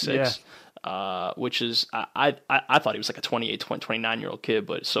 26? Yeah. Which is, I thought he was like a 28, 29-year-old kid,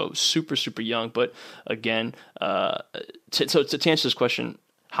 but so super, super young. But again, to answer this question,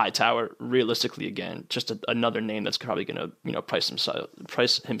 Hightower, realistically, again, just another name that's probably going to price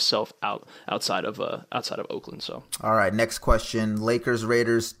himself out outside of Oakland. So all right, next question. Lakers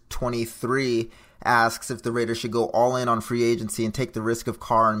Raiders 23 asks if the Raiders should go all in on free agency and take the risk of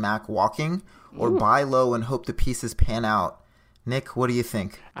Carr and Mack walking, or buy low and hope the pieces pan out. Nick, what do you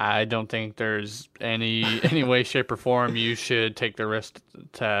think? I don't think there's any way, shape, or form you should take the risk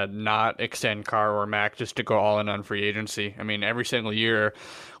to not extend Carr or Mack just to go all in on free agency. I mean, every single year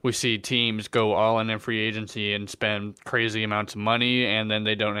we see teams go all in free agency and spend crazy amounts of money, and then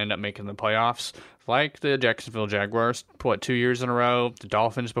they don't end up making the playoffs. Like the Jacksonville Jaguars, 2 years in a row, the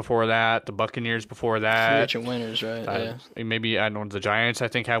Dolphins before that, the Buccaneers before that. Free agent winners, right? Maybe, I don't know, the Giants, I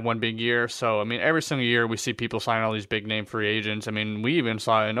think, had one big year. So, I mean, every single year we see people sign all these big name free agents. I mean, we even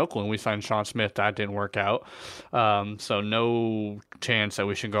saw in Oakland, we signed Sean Smith. That didn't work out. So no chance that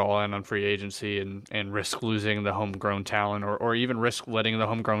we should go all in on free agency and risk losing the homegrown talent or even risk letting the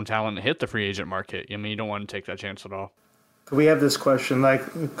homegrown talent hit the free agent market. I mean, you don't want to take that chance at all. Could we have this question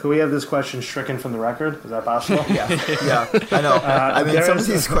stricken from the record? Is that possible? Yeah, I know. I mean, some of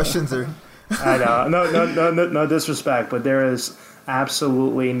these questions are... I know. No disrespect, but there is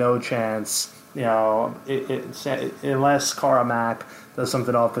absolutely no chance, unless Carr Mack does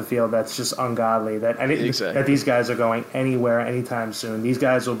something off the field that's just ungodly, that these guys are going anywhere anytime soon. These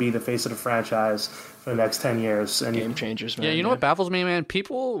guys will be the face of the franchise for the next 10 years. And game changers, man. Yeah, you know what baffles me, man?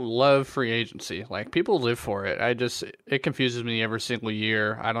 People love free agency. Like, people live for it. It confuses me every single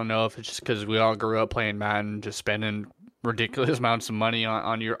year. I don't know if it's just because we all grew up playing Madden, just spending ridiculous amounts of money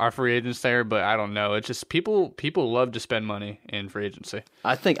on our free agents there, but I don't know. It's just people love to spend money in free agency.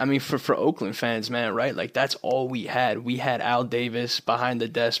 I mean, for Oakland fans, man, right? Like, that's all we had. We had Al Davis behind the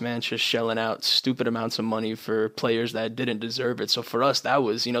desk, man, just shelling out stupid amounts of money for players that didn't deserve it. So for us, that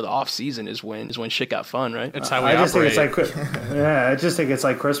was, the off season is when shit got fun, right? It's how we operate. I just think it's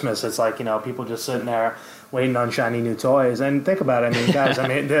like Christmas. It's like, people just sitting there waiting on shiny new toys. And think about it. I mean, guys,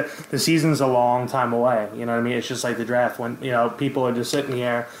 the season's a long time away. You know what I mean? It's just like the draft when, people are just sitting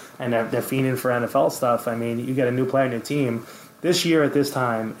here and they're fiending for NFL stuff. I mean, you get a new player in your team. This year at this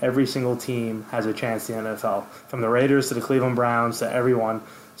time, every single team has a chance in the NFL, from the Raiders to the Cleveland Browns to everyone.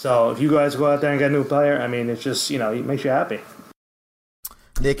 So if you guys go out there and get a new player, I mean, it's just, it makes you happy.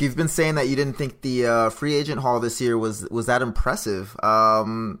 Nick, you've been saying that you didn't think the free agent haul this year was that impressive.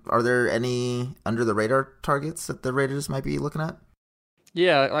 Are there any under the radar targets that the Raiders might be looking at?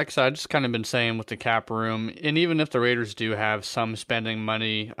 Yeah, like I said, I've just kind of been saying with the cap room, and even if the Raiders do have some spending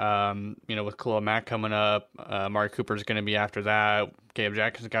money, with Khalil Mack coming up, Amari Cooper's going to be after that, Gabe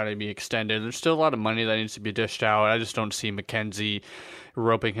Jackson's got to be extended. There's still a lot of money that needs to be dished out. I just don't see McKenzie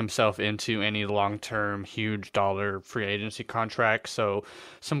roping himself into any long-term, huge dollar free agency contract. So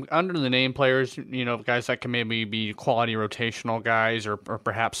some under-the-name players, guys that can maybe be quality rotational guys or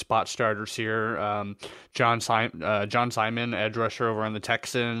perhaps spot starters here. John Simon, edge rusher over on the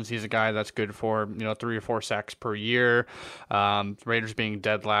Texans. He's a guy that's good for, 3 or 4 sacks per year. Raiders being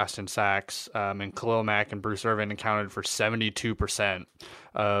dead last in sacks. And Khalil Mack and Bruce Irvin accounted for 72%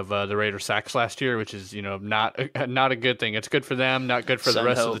 of the Raiders sacks last year, which is not a good thing. It's good for them, not good for the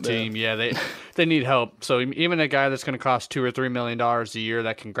rest of the team. Yeah, they need help. So even a guy that's going to cost $2 or $3 million a year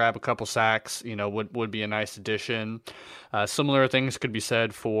that can grab a couple sacks, would be a nice addition. Similar things could be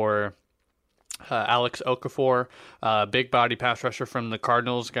said for Alex Okafor, big body pass rusher from the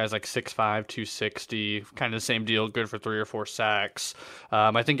Cardinals, guys like 6'5", 260, kind of the same deal, good for 3 or 4 sacks.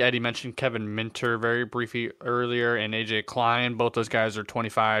 I think Eddie mentioned Kevin Minter very briefly earlier, and AJ Klein. Both those guys are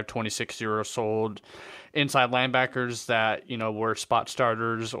 25, 26 old inside linebackers that, were spot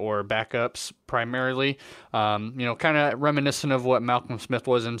starters or backups primarily. Kind of reminiscent of what Malcolm Smith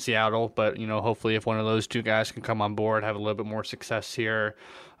was in Seattle, but, hopefully if one of those two guys can come on board, have a little bit more success here.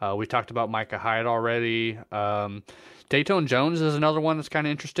 We talked about Micah Hyde already. Dayton Jones is another one that's kind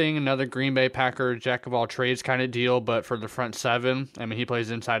of interesting. Another Green Bay Packer, jack of all trades kind of deal, but for the front seven. I mean, he plays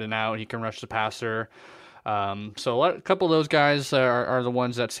inside and out. He can rush the passer. So a couple of those guys are the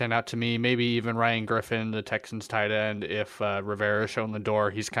ones that stand out to me. Maybe even Ryan Griffin, the Texans tight end. If Rivera is shown the door,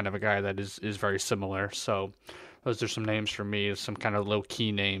 he's kind of a guy that is very similar. So those are some names for me, some kind of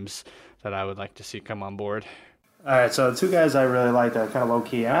low-key names that I would like to see come on board. All right, so 2 guys I really like that are kind of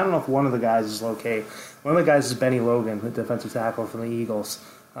low-key. And I don't know if one of the guys is low-key. One of the guys is Benny Logan, the defensive tackle from the Eagles.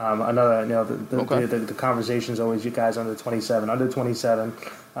 Another, the conversation's always you guys under 27. Under 27,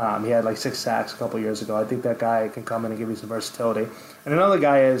 he had like 6 sacks a couple years ago. I think that guy can come in and give you some versatility. And another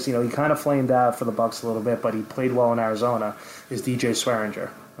guy is, he kind of flamed out for the Bucs a little bit, but he played well in Arizona, is DJ Swearinger.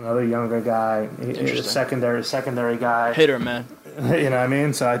 Another younger guy, a secondary guy. Hitter, man. You know what I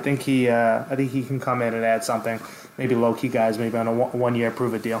mean? So I think he can come in and add something. Maybe low-key guys, maybe on a one-year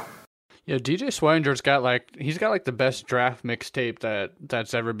prove-it deal. Yeah, DJ Swearinger's got the best draft mixtape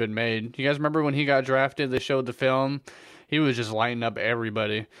that's ever been made. You guys remember when he got drafted? They showed the film. He was just lighting up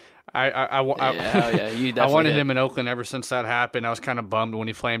everybody. I wanted him in Oakland ever since that happened. I was kind of bummed when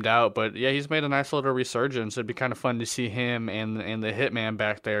he flamed out, but yeah, he's made a nice little resurgence. It'd be kind of fun to see him and the hitman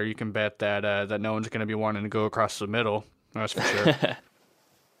back there. You can bet that no one's going to be wanting to go across the middle. That's for sure.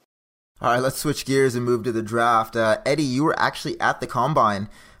 All right, let's switch gears and move to the draft. Eddie, you were actually at the Combine.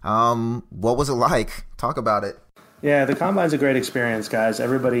 What was it like? Talk about it. Yeah, the Combine's a great experience, guys.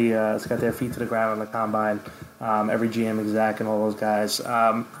 Everybody has got their feet to the ground on the Combine. Every GM exec and all those guys.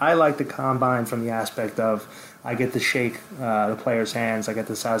 I like the Combine from the aspect of I get to shake the players' hands. I get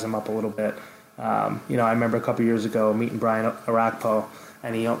to size them up a little bit. I remember a couple years ago meeting Brian Arakpo,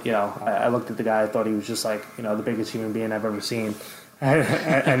 and I looked at the guy. I thought he was just like the biggest human being I've ever seen.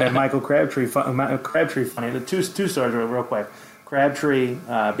 And then Michael Crabtree, funny. The two stories real quick. Crabtree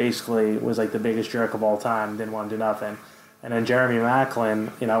basically was like the biggest jerk of all time, didn't want to do nothing. And then Jeremy Maclin,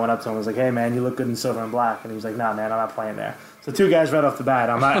 I went up to him and was like, "Hey man, you look good in silver and black." And he was like, "Nah man, I'm not playing there." So 2 guys right off the bat.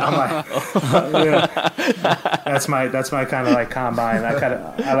 I'm like, that's my kind of like Combine.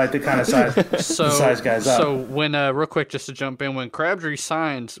 I like to kind of size guys up. So when real quick, just to jump in, when Crabtree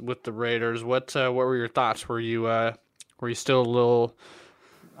signed with the Raiders, what were your thoughts? Were you still a little?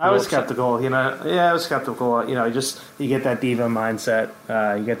 I was skeptical, I was skeptical. You get that diva mindset.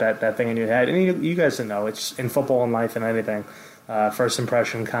 You get that thing in your head. And you guys know, it's in football and life and anything. First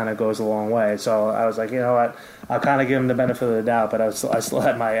impression kind of goes a long way. So I was like, you know what? I'll kind of give him the benefit of the doubt, but I still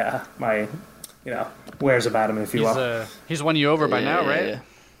had my wares about him, if you will. He's won you over by now, right?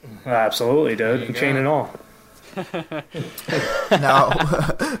 Absolutely, dude. Chain and all. Now,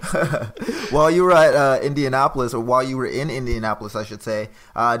 while you were at Indianapolis, or while you were in Indianapolis, I should say,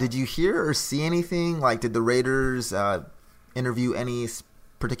 did you hear or see anything? Like, did the Raiders interview any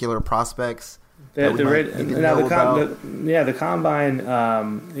particular prospects? The Combine,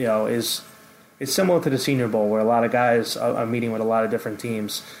 is similar to the Senior Bowl, where a lot of guys are meeting with a lot of different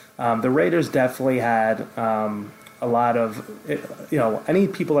teams. The Raiders definitely had a lot of, any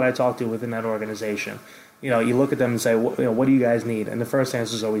people that I talked to within that organization. You look at them and say, what do you guys need? And the first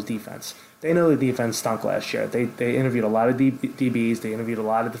answer is always defense. They know the defense stunk last year. They interviewed a lot of DBs. They interviewed a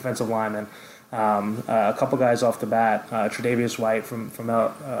lot of defensive linemen. A couple guys off the bat. Tre'Davious White from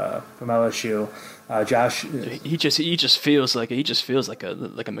LSU. Josh. He just feels like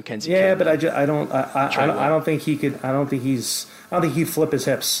a Mackenzie. Yeah, kid, but I don't think he could. I don't think he'd flip his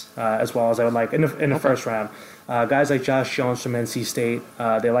hips as well as I would like in the first round. Guys like Josh Jones from NC State.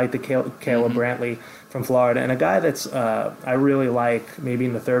 They like the Caleb Brantley from Florida, and a guy that's I really like maybe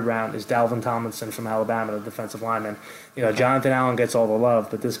in the 3rd round is Dalvin Tomlinson from Alabama, the defensive lineman. Jonathan Allen gets all the love,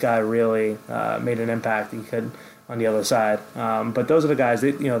 but this guy really made an impact. He could on the other side. But those are the guys.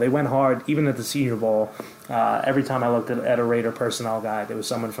 They went hard even at the Senior Bowl. Every time I looked at a Raider personnel guy, there was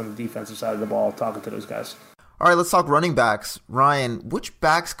someone from the defensive side of the ball talking to those guys. All right, let's talk running backs. Ryan, which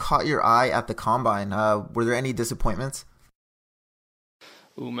backs caught your eye at the Combine? Were there any disappointments?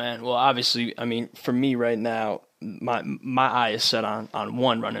 Ooh, man. Well, obviously, I mean, for me right now, my eye is set on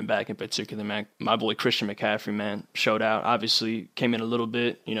one running back in particular, man. My boy Christian McCaffrey, man, showed out. Obviously, came in a little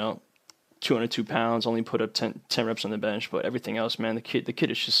bit, 202 pounds, only put up 10 reps on the bench, but everything else, man, the kid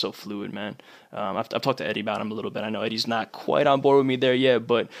is just so fluid, man. I've talked to Eddie about him a little bit. I know Eddie's not quite on board with me there yet,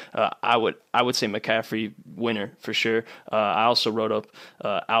 but I would say McCaffrey winner for sure. I also wrote up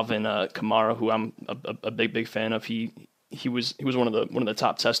Alvin Kamara, who I'm a big fan of. He was one of the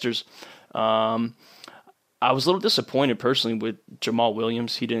top testers. I was a little disappointed personally with Jamal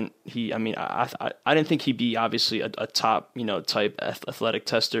Williams. I didn't think he'd be obviously a top, type athletic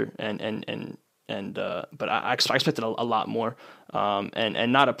tester but I expected a lot more.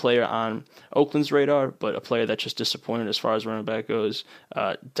 And not a player on Oakland's radar, but a player that just disappointed as far as running back goes.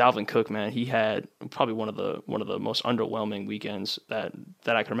 Dalvin Cook, man, he had probably one of the most underwhelming weekends that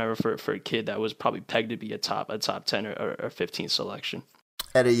I can remember for a kid that was probably pegged to be a top 10 or 15 selection.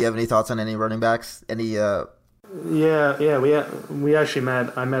 Eddie, you have any thoughts on any running backs? Any? Yeah. We actually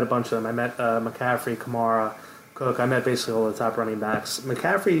met. I met a bunch of them. I met McCaffrey, Kamara, Cook. I met basically all the top running backs.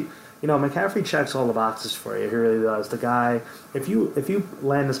 McCaffrey checks all the boxes for you. He really does. The guy, if you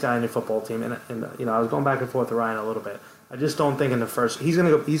land this guy on your football team, and I was going back and forth with Ryan a little bit. I just don't think in the first he's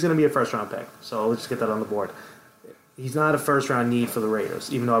gonna be a first round pick. So let's just get that on the board. He's not a first round need for the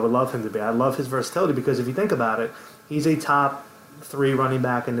Raiders, even though I would love him to be. I love his versatility because if you think about it, he's a top 3 running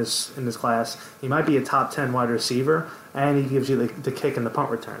back in this class. He might be a top 10 wide receiver, and he gives you the kick and the punt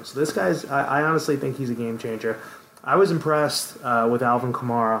return. So this guy's I honestly think he's a game changer. I was impressed with Alvin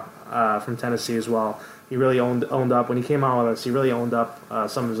Kamara from Tennessee as well. He really owned up when he came out with us. He really owned up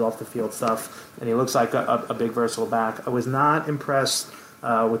some of his off the field stuff, and he looks like a big versatile back. I was not impressed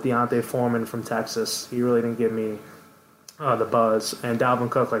with Deontay Foreman from Texas. He really didn't give me the buzz. And Dalvin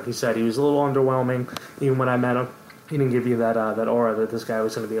Cook, like you said, he was a little underwhelming. Even when I met him, he didn't give you that aura that this guy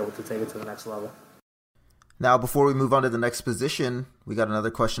was going to be able to take it to the next level. Now, before we move on to the next position, we got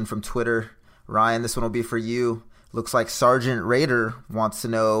another question from Twitter. Ryan, this one will be for you. Looks like Sergeant Raider wants to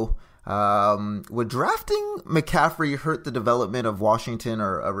know, would drafting McCaffrey hurt the development of Washington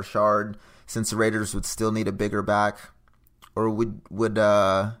or Rashard, since the Raiders would still need a bigger back? Or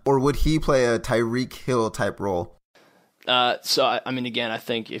would he play a Tyreek Hill type role? So I mean, again, I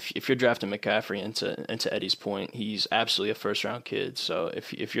think if you're drafting McCaffrey, into Eddie's point, he's absolutely a first round kid. So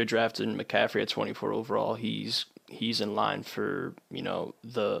if you're drafting McCaffrey at 24 overall, he's in line for, you know,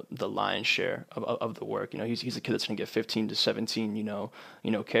 the lion's share of the work. You know, he's a kid that's gonna get 15 to 17, you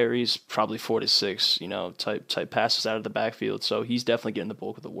know, carries, probably 4 to 6, you know, type passes out of the backfield. So he's definitely getting the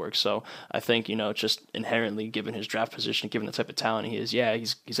bulk of the work. So I think, you know, just inherently, given his draft position, given the type of talent he is, yeah,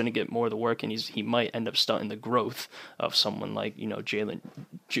 he's gonna get more of the work, and he might end up stunting the growth of someone like, you know, Jalen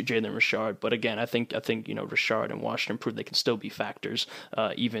Richard. But again, I think you know, Richard and Washington proved they can still be factors,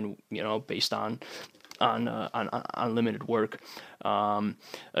 even, you know, based on limited work.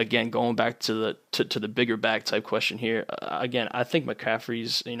 Again, going back to the bigger back type question here. Again, I think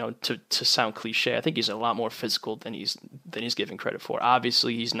McCaffrey's, you know, to sound cliche, I think he's a lot more physical than he's given credit for.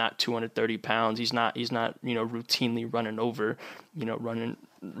 Obviously, he's not 230 pounds. He's not you know, routinely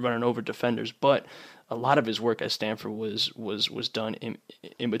running over defenders, but a lot of his work at Stanford was done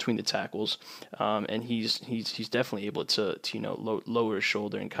in between the tackles, and he's definitely able to you know, lower his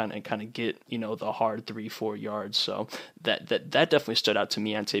shoulder and kind of get, you know, the hard 3-4 yards. So that definitely stood out to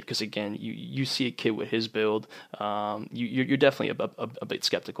me on tape, because again, you see a kid with his build, you're definitely a bit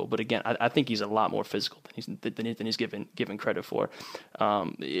skeptical. But again, I think he's a lot more physical than he's given credit for.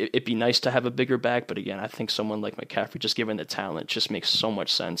 It'd be nice to have a bigger back, but again, I think someone like McCaffrey, just given the talent, just makes so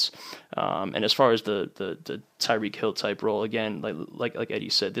much sense. And as far as the Tyreek Hill type role, again, like Eddie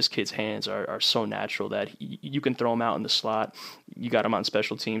said, this kid's hands are so natural that you can throw him out in the slot. You got him on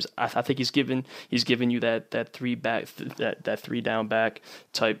special teams. I think he's given you that three down back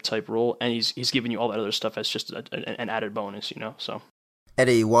type role, and he's giving you all that other stuff as just an added bonus, you know. So,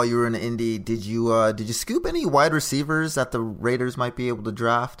 Eddie, while you were in Indy, did you scoop any wide receivers that the Raiders might be able to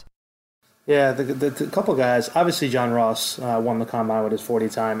draft? Yeah, the couple guys, obviously John Ross won the combine with his 40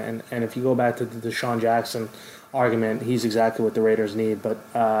 time, and if you go back to the Deshaun Jackson argument, he's exactly what the Raiders need, but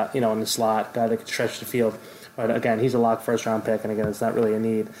you know, in the slot, guy that can stretch the field. But again, he's a lock first round pick, and again, it's not really a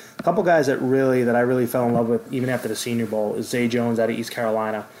need. A couple guys that I really fell in love with even after the Senior Bowl is Zay Jones out of East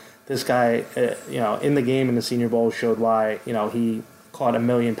Carolina. This guy, you know, in the game in the Senior Bowl showed why. You know, he caught 1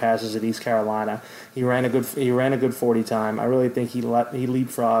 million passes at East Carolina. He ran a good 40 time. I really think he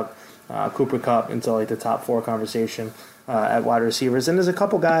leapfrogged Cooper Kupp into like the top 4 conversation at wide receivers. And there's a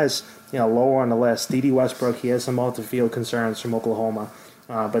couple guys, you know, lower on the list. D.D. Westbrook, he has some off-the-field concerns from Oklahoma,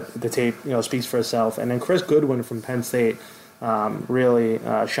 but the tape, you know, speaks for itself. And then Chris Goodwin from Penn State really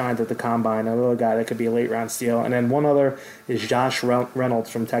shined at the combine. Another guy that could be a late-round steal. And then one other is Josh Reynolds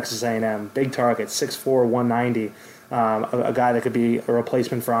from Texas A&M. Big target, 6'4", 190. A guy that could be a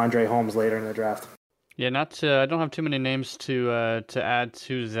replacement for Andre Holmes later in the draft. Yeah, I don't have too many names to add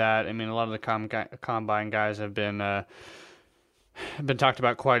to that. I mean, a lot of the combine guys have been talked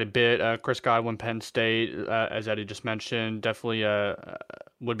about quite a bit. Chris Godwin, Penn State, as Eddie just mentioned, definitely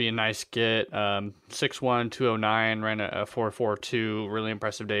would be a nice get. 6'1", 209, ran a 4.42, really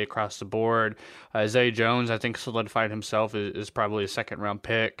impressive day across the board. Zay Jones, I think, solidified himself is probably a second-round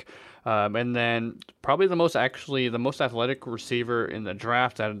pick. And then probably the most athletic receiver in the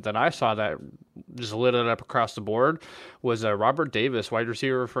draft that I saw that just lit it up across the board was Robert Davis, wide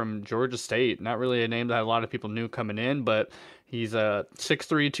receiver from Georgia State. Not really a name that a lot of people knew coming in, but he's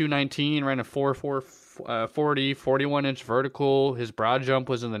 6'3", 219, ran a 4.40, 41-inch vertical. His broad jump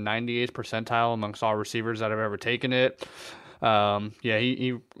was in the 98th percentile amongst all receivers that have ever taken it.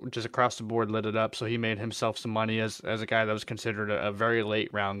 He just across the board lit it up, so he made himself some money as a guy that was considered a very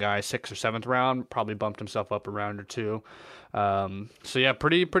late round guy, 6th or 7th round, probably bumped himself up a round or two.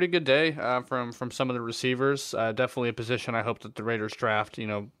 Pretty good day from some of the receivers. Definitely a position I hope that the Raiders draft,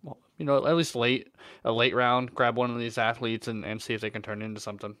 at least a late round, grab one of these athletes and see if they can turn into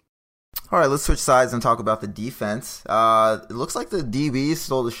something. All right, let's switch sides and talk about the defense. It looks like the DBs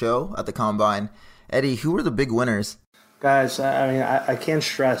stole the show at the Combine. Eddie, who were the big winners? Guys, I can't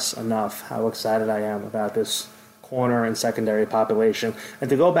stress enough how excited I am about this corner and secondary population. And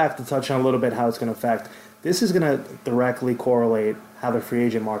to go back to touch on a little bit how it's going to affect, this is going to directly correlate how the free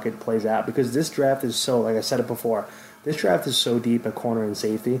agent market plays out, because this draft is so, like I said it before, this draft is so deep at corner and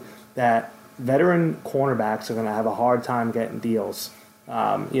safety that veteran cornerbacks are going to have a hard time getting deals.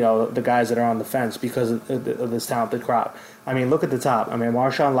 The guys that are on the fence because of this talented crop. I mean, look at the top. I mean,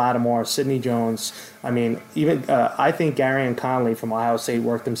 Marshawn Lattimore, Sidney Jones. I mean, even I think Garyon Conley from Ohio State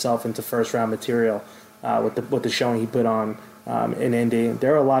worked himself into first-round material with the showing he put on in Indy.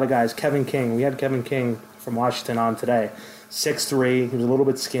 There are a lot of guys. Kevin King. We had Kevin King from Washington on today. 6'3". He was a little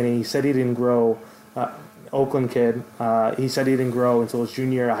bit skinny. He said he didn't grow. Oakland kid. He said he didn't grow until his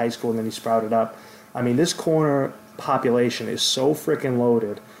junior year of high school, and then he sprouted up. I mean, this corner population is so freaking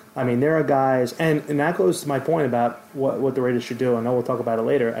loaded. I mean, there are guys, and that goes to my point about what the Raiders should do. I know we'll talk about it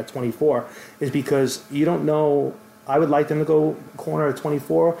later at 24, is because you don't know. I would like them to go corner at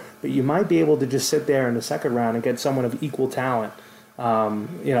 24, but you might be able to just sit there in the second round and get someone of equal talent,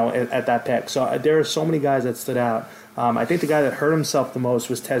 at that pick. So there are so many guys that stood out. I think the guy that hurt himself the most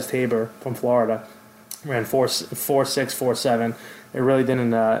was Tez Tabor from Florida. Ran 4.6, 4.7. It really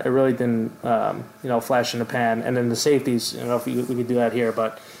didn't flash in the pan. And then the safeties, I don't know if we could do that here,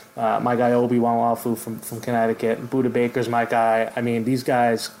 but my guy Obi Wanwafu from Connecticut, Buda Baker's my guy. I mean, these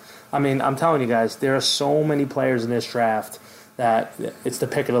guys. I mean, I'm telling you guys, there are so many players in this draft that it's the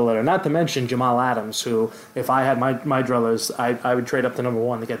pick of the litter. Not to mention Jamal Adams, who, if I had my druthers, I would trade up to number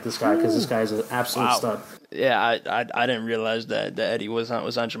 1 to get this guy, because this guy is an absolute stud. Yeah, I didn't realize that Eddie was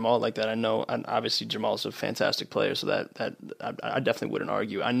on Jamal like that. I know, and obviously Jamal's a fantastic player, so that I definitely wouldn't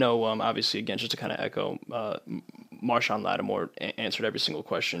argue. I know, obviously, again, just to kind of echo, Marshawn Lattimore answered every single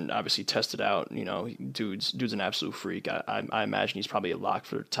question. Obviously, tested out. Dude's an absolute freak. I imagine he's probably a lock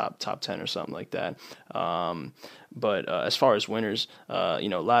for top 10 or something like that. But as far as winners,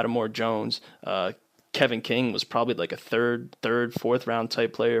 Lattimore, Jones, Kevin King was probably like a third, fourth round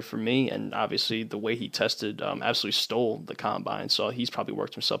type player for me, and obviously the way he tested absolutely stole the Combine. So he's probably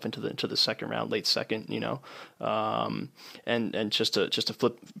worked himself into the second round, late second, and just to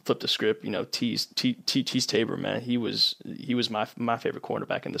flip the script, Teez Tabor, man, he was my favorite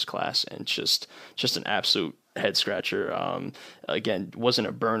cornerback in this class, and just an absolute head scratcher. Again, wasn't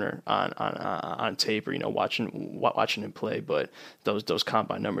a burner on tape or watching him play, but those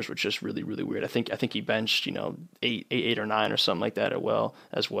combine numbers were just really, really weird. I think he benched 8 or 9 or something like that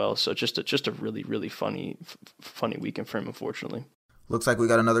as well. So just a really, really funny weekend for him, unfortunately. Looks like we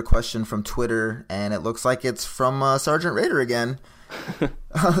got another question from Twitter, and it looks like it's from Sergeant Raider again.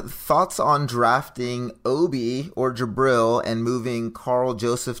 Thoughts on drafting Obi or Jabril and moving Carl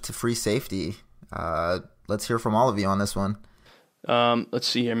Joseph to free safety? Let's hear from all of you on this one. Let's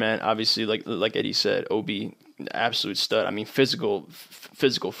see here, man. Obviously, like Eddie said, Obi, absolute stud. I mean, physical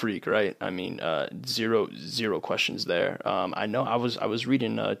freak, right? I mean, zero questions there. I know I was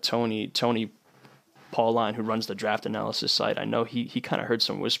reading Tony Pauline, who runs the draft analysis site. I know he kind of heard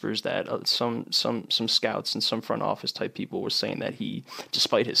some whispers that some scouts and some front office type people were saying that he,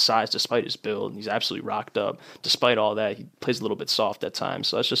 despite his size, despite his build, he's absolutely rocked up. Despite all that, he plays a little bit soft at times.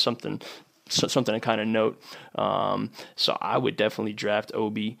 So that's just something to kind of note. So I would definitely draft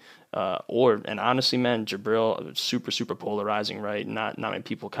Obi, and honestly, man, Jabril, super polarizing, right? Not many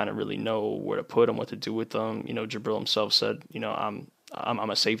people kind of really know where to put him, what to do with them. Jabril himself said, I'm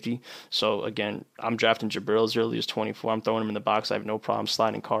a safety. So again, I'm drafting Jabril as early as 24. I'm throwing him in the box. I have no problem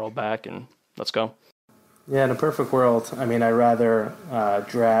sliding Carl back, and let's go. Yeah, in a perfect world, I mean, I'd rather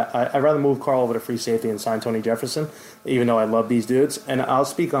move Carl over to free safety and sign Tony Jefferson, even though I love these dudes. And I'll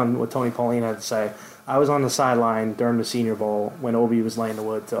speak on what Tony Pauline had to say. I was on the sideline during the Senior Bowl when Obi was laying the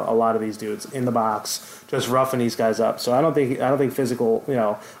wood to a lot of these dudes in the box, just roughing these guys up. So I don't think physical.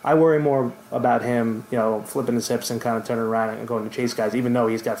 I worry more about him, flipping his hips and kind of turning around and going to chase guys, even though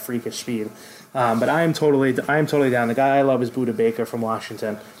he's got freakish speed. But I am totally down. The guy I love is Buda Baker from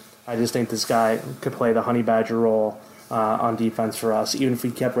Washington. I just think this guy could play the honey badger role on defense for us. Even if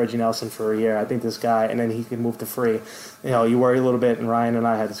we kept Reggie Nelson for a year, I think this guy, and then he could move to free. You worry a little bit, and Ryan and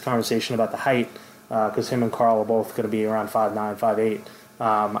I had this conversation about the height, because him and Carl are both going to be around 5'9", 5'8".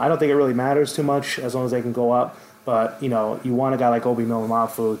 I don't think it really matters too much as long as they can go up. But, you want a guy like Obi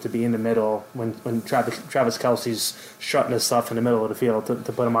Milimafu to be in the middle when Travis Kelce's shutting his stuff in the middle of the field to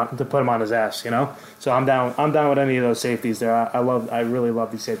put him on his ass, So I'm down with any of those safeties there. I really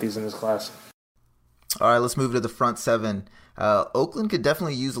love these safeties in this class. All right, let's move to the front seven. Oakland could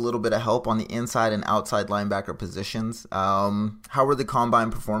definitely use a little bit of help on the inside and outside linebacker positions. How were the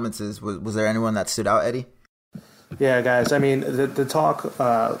combine performances? Was there anyone that stood out, Eddie? Yeah, guys. I mean, the talk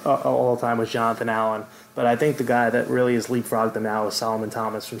all the time was Jonathan Allen, but I think the guy that really has leapfrogged him now is Solomon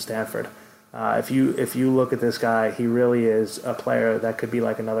Thomas from Stanford. If you look at this guy, he really is a player that could be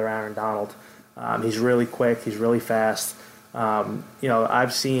like another Aaron Donald. He's really quick. He's really fast.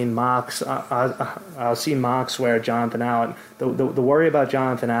 I've seen mocks. I've seen mocks where Jonathan Allen. The worry about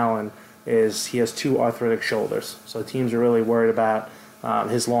Jonathan Allen is he has two arthritic shoulders, so teams are really worried about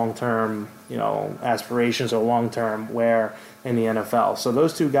his long-term, aspirations or long-term wear in the NFL. So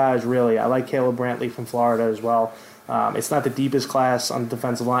those two guys really. I like Caleb Brantley from Florida as well. It's not the deepest class on the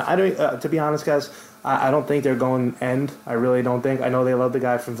defensive line. I don't. To be honest, guys, I don't think they're going end. I really don't think. I know they love the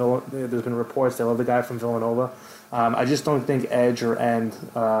guy from Villanova. There's been reports they love the guy from Villanova. I just don't think edge or end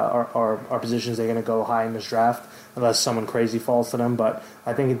are positions they're going to go high in this draft unless someone crazy falls to them. But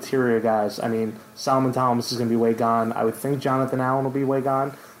I think interior guys, I mean, Solomon Thomas is going to be way gone. I would think Jonathan Allen will be way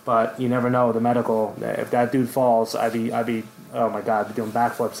gone, but you never know. The medical, if that dude falls, I'd be oh my God, I'd be doing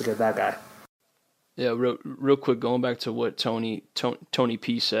backflips to get that guy. Yeah, real quick, going back to what Tony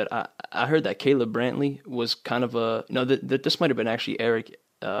P said, I heard that Caleb Brantley was kind of that this might have been actually Eric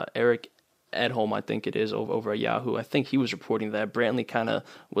Edholm, I think it is, over at Yahoo. I think he was reporting that Brantley kind of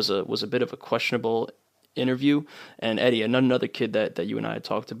was a bit of a questionable interview. And Eddie, another kid that you and I had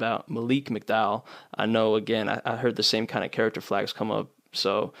talked about, Malik McDowell, I know, again, I heard the same kind of character flags come up.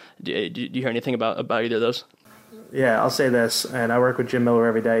 So do you hear anything about either of those? Yeah, I'll say this, and I work with Jim Miller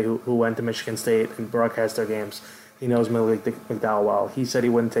every day, who went to Michigan State and broadcast their games. He knows Malik McDowell well. He said he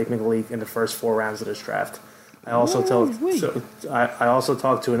wouldn't take Malik in the first 4 rounds of this draft. I also talked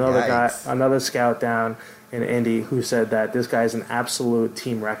to another guy, another scout down in Indy, who said that this guy's an absolute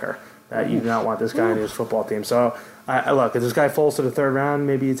team wrecker. That you do not want this guy in your football team. So, look, if this guy falls to the 3rd round,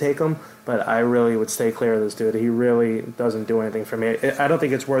 maybe you take him. But I really would stay clear of this dude. He really doesn't do anything for me. I don't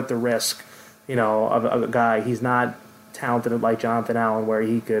think it's worth the risk, of a guy. He's not talented like Jonathan Allen, where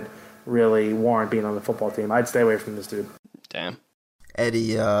he could really warrant being on the football team. I'd stay away from this dude. Damn.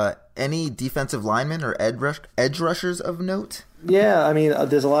 Eddie, any defensive linemen or edge rushers of note? Yeah, I mean,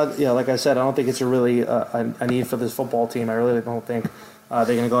 there's a lot. Like I said, I don't think it's a need for this football team. I really don't think they're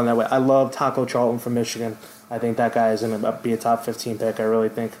going to go in that way. I love Taco Charlton from Michigan. I think that guy is going to be a top 15 pick. I really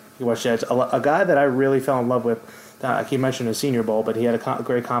think he was edge. A guy that I really fell in love with, I keep mentioning the Senior Bowl, but he had a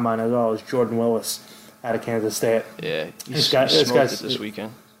great combine as well, is Jordan Willis out of Kansas State. Yeah, he smoked it this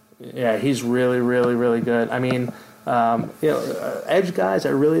weekend. Yeah, he's really, really, really good. I mean, edge guys, I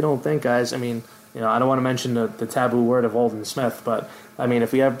really don't think, guys. I mean, I don't want to mention the taboo word of Holden Smith, but I mean,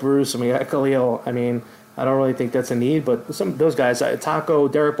 if we have Bruce and we got Khalil, I mean, I don't really think that's a need. But some of those guys, Taco,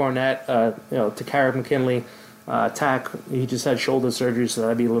 Derek Barnett, Takara McKinley, Tack, he just had shoulder surgery, so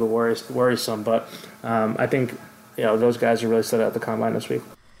that'd be a little worrisome. But I think those guys are really set at the combine this week.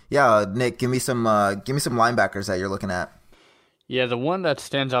 Yeah, Nick, give me some linebackers that you're looking at. Yeah, the one that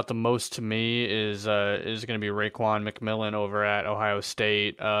stands out the most to me is going to be Raekwon McMillan over at Ohio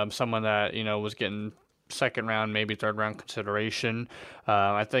State. Someone that was getting 2nd round, maybe 3rd round consideration.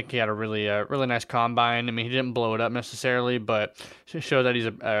 I think he had a really nice combine. I mean, he didn't blow it up necessarily, but showed that he's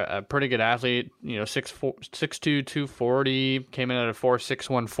a pretty good athlete. 6'2", 240, came in at a 4.6,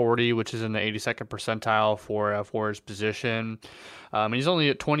 140, which is in the 82nd percentile for his position. And he's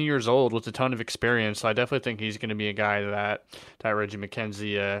only 20 years old with a ton of experience, so I definitely think he's going to be a guy that Reggie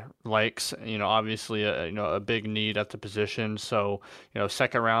McKenzie likes. Obviously a big need at the position, so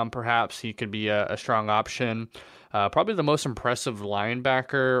 2nd round perhaps he could be a strong option. Probably the most impressive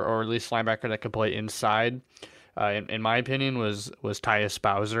linebacker, or at least linebacker that could play inside, in my opinion, was Tyus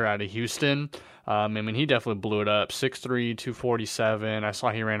Bowser out of Houston. I mean, he definitely blew it up. 6'3", 247. I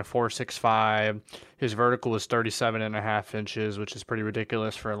saw he ran a 4.65. His vertical was 37.5 inches, which is pretty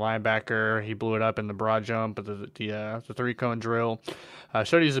ridiculous for a linebacker. He blew it up in the broad jump, but the 3-cone drill.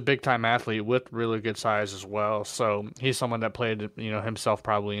 Showed he's a big-time athlete with really good size as well. So he's someone that played, himself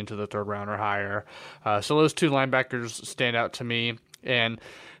probably into the 3rd round or higher. So those two linebackers stand out to me. And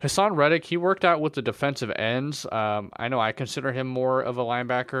Hassan Reddick, he worked out with the defensive ends. I know I consider him more of a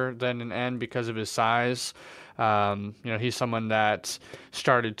linebacker than an end because of his size. He's someone that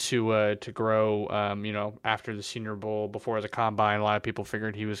started to grow, after the Senior Bowl, before the Combine. A lot of people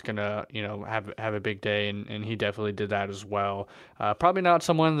figured he was going to, have a big day, and he definitely did that as well. Probably not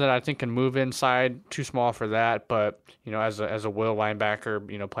someone that I think can move inside, too small for that, but, as a will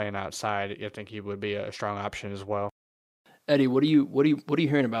linebacker, playing outside, I think he would be a strong option as well. Eddie, what are you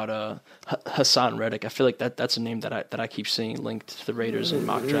hearing about Hassan Reddick? I feel like that's a name that I keep seeing linked to the Raiders in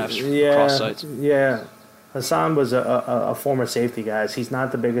mock drafts across sites. Yeah, Hassan was a former safety, guys. He's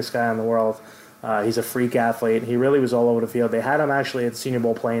not the biggest guy in the world. He's a freak athlete. He really was all over the field. They had him actually at the Senior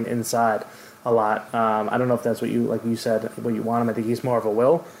Bowl playing inside a lot. I don't know if that's what you said, what you want him. I think he's more of a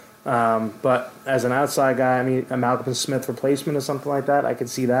will. But as an outside guy, I mean, a Malcolm Smith replacement or something like that, I could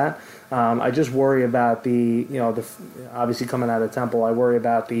see that. I just worry about the obviously coming out of Temple, I worry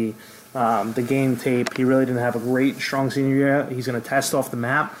about the game tape. He really didn't have a great, strong senior year. He's going to test off the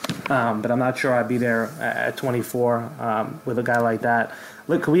map, but I'm not sure I'd be there at 24 with a guy like that.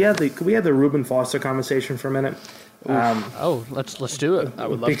 Look, could we have the Reuben Foster conversation for a minute? Let's do it. I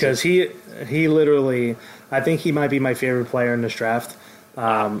would love because to. he literally, I think he might be my favorite player in this draft.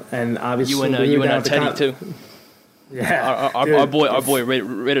 And obviously you and Teddy too. Yeah, our boy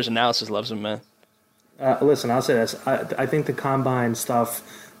Raiders analysis loves him, man. Listen, I'll say this: I think the combine stuff,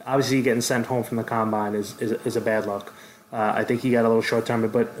 obviously getting sent home from the combine is a bad look. I think he got a little short term,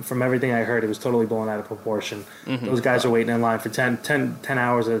 but from everything I heard, it was totally blown out of proportion. Mm-hmm. Those guys are waiting in line for 10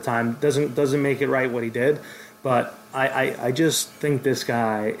 hours at a time. Doesn't make it right what he did, but I just think this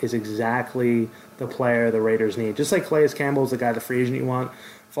guy is exactly the player the Raiders need. Just like Calais Campbell's the guy, the free agent you want.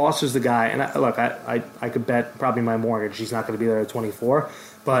 Foster's the guy, and I could bet probably my mortgage he's not going to be there at 24,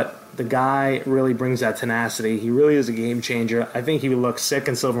 but the guy really brings that tenacity. He really is a game changer. I think he would look sick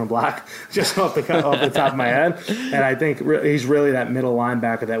in silver and black just off the top of my head, and I think he's really that middle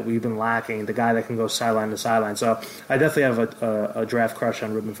linebacker that we've been lacking, the guy that can go sideline to sideline. So I definitely have a draft crush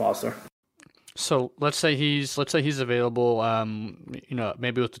on Reuben Foster. So let's say he's available.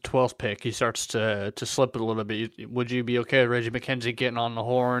 Maybe with the 12th pick, he starts to slip it a little bit. Would you be okay with Reggie McKenzie getting on the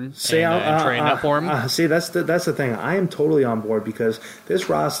horn and trading up for him? See, that's the thing. I am totally on board because this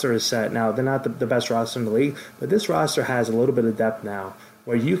roster is set. Now they're not the best roster in the league, but this roster has a little bit of depth now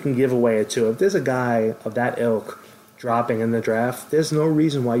where you can give away a two. If there's a guy of that ilk dropping in the draft, there's no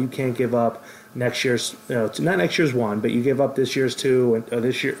reason why you can't give up next year's, not next year's one, but you give up this year's two, or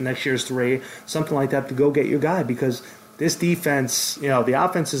next year's three, something like that to go get your guy, because this defense, the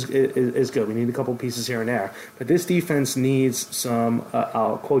offense is good. We need a couple pieces here and there, but this defense needs some.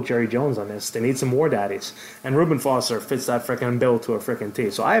 I'll quote Jerry Jones on this. They need some more daddies, and Reuben Foster fits that freaking bill to a freaking T.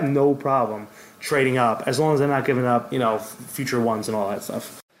 So I have no problem trading up as long as they're not giving up, future ones and all that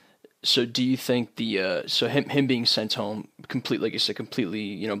stuff. So do you think him being sent home completely, like you said,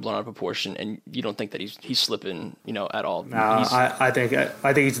 completely blown out of proportion, and you don't think that he's slipping at all? No, I think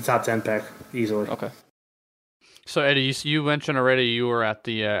he's a top 10 pick easily. Okay. So Eddie, you mentioned already you were at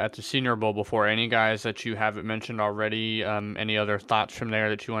the Senior Bowl before. Any guys that you haven't mentioned already? Any other thoughts from there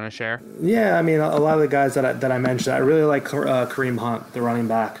that you want to share? Yeah, I mean a lot of the guys that I mentioned, I really like Kareem Hunt, the running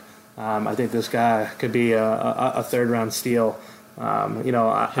back. I think this guy could be a third round steal. Go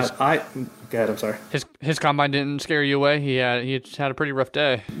ahead, I'm sorry. His combine didn't scare you away. He had a pretty rough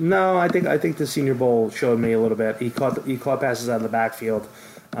day. No, I think the Senior Bowl showed me a little bit. He caught passes out of the backfield.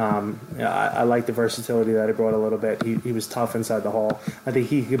 I like the versatility that he brought a little bit. He was tough inside the hole. I think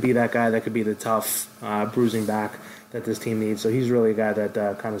he could be that guy that could be the tough bruising back that this team needs. So he's really a guy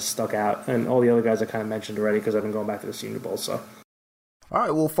that kind of stuck out, and all the other guys I kind of mentioned already because I've been going back to the Senior Bowl. So. All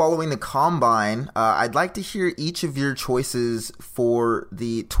right, well, following the Combine, I'd like to hear each of your choices for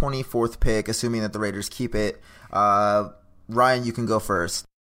the 24th pick, assuming that the Raiders keep it. Ryan, you can go first.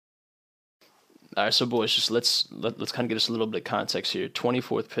 All right, so boys, just let's kind of get us a little bit of context here.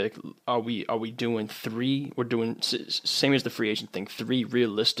 24th pick, are we doing three? We're doing same as the free agent thing, three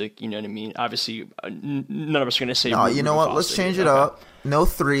realistic. You know what I mean? Obviously, none of us are going to say. No, you know what? Let's change it up. No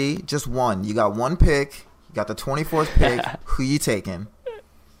three, just one. You got one pick. You got the 24th pick. Who you taking?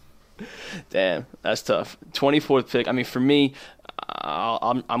 Damn, that's tough. 24th pick. I mean, for me,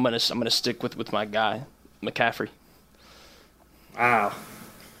 I'm gonna stick with my guy, McCaffrey. Wow.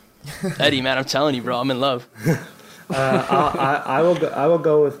 Eddie, man, I'm telling you, bro, I'm in love. I will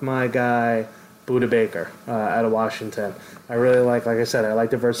go with my guy, Budda Baker, out of Washington. I really like I said, I like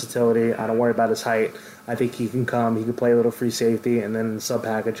the versatility. I don't worry about his height. I think he can play a little free safety, and then the sub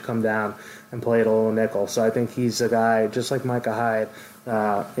package come down and play it a little nickel. So I think he's a guy just like Micah Hyde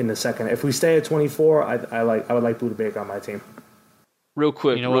in the second. If we stay at 24, I would like Budda Baker on my team. Real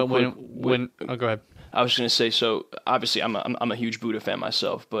quick, go ahead. I was going to say, so obviously I'm a huge Budda fan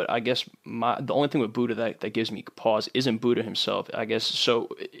myself, but I guess the only thing with Budda that gives me pause isn't Budda himself. I guess so.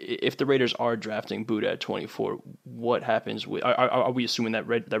 If the Raiders are drafting Budda at 24, what happens? Are we assuming that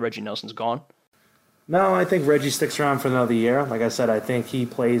Reggie Nelson's gone? No, I think Reggie sticks around for another year. Like I said, I think he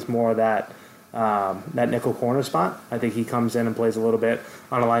plays more of that that nickel corner spot. I think he comes in and plays a little bit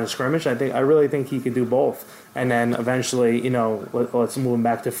on a line of scrimmage. I really think he could do both. And then eventually, let's move him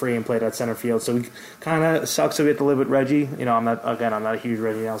back to free and play that center field. So it kind of sucks that we have to live with Reggie. I'm not a huge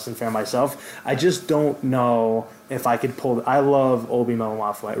Reggie Nelson fan myself. I just don't know if I could pull. I love Obi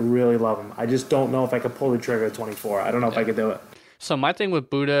Melifonwu. I really love him. I just don't know if I could pull the trigger at 24. I don't know if I could do it. So my thing with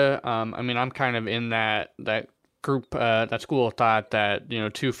Buddha, I'm kind of in that group, that school of thought that, 2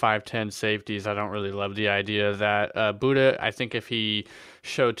 5'10" safeties, I don't really love the idea of that. Buddha, I think if he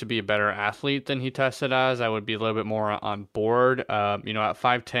showed to be a better athlete than he tested as, I would be a little bit more on board. At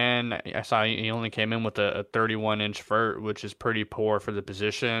 5'10", I saw he only came in with a 31-inch vert, which is pretty poor for the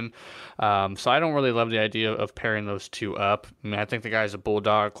position. So I don't really love the idea of pairing those two up. I think the guy's a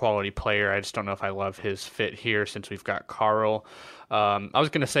bulldog quality player. I just don't know if I love his fit here since we've got Carl. I was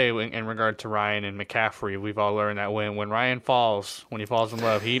going to say in regard to Ryan and McCaffrey, we've all learned that when Ryan falls, when he falls in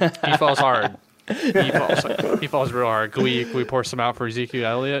love, he falls hard. He falls real hard. Can we pour some out for Ezekiel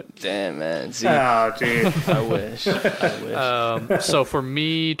Elliott? Damn, man. Zeke. Oh, geez. I wish. So for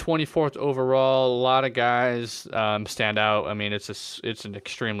me, 24th overall, a lot of guys stand out. It's an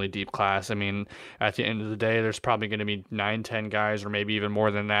extremely deep class. At the end of the day, there's probably going to be 9-10 guys, or maybe even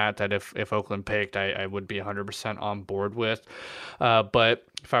more than that if Oakland picked, I would be 100% on board with. But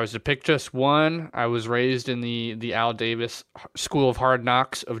if I was to pick just one, I was raised in the Al Davis School of Hard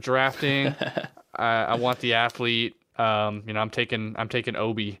Knocks of drafting. I want the athlete. I'm taking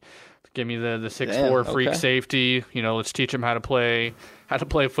Obi. Give me the 6'4" freak safety. Let's teach him how to play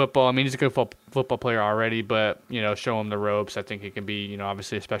football. He's a good football player already, but show him the ropes. I think he can be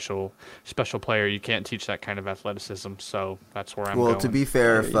obviously a special player. You can't teach that kind of athleticism, so that's where I'm going. Well, to be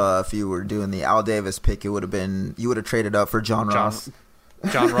fair, if you were doing the Al Davis pick, you would have traded up for John Ross.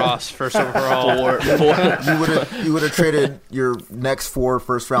 John Ross, first overall. You would have traded your next 4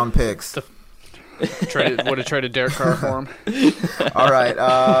 first-round picks. Would have traded Derek Carr for him. All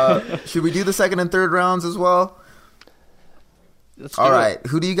right. Should we do the second and third rounds as well? All right.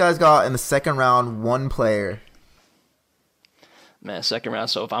 Who do you guys got in the second round? One player. Man, second round.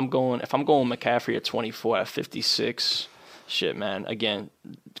 So if I'm going McCaffrey at 24 at 56. Shit, man. Again,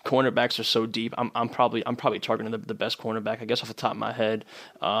 cornerbacks are so deep. I'm probably targeting the best cornerback, I guess, off the top of my head.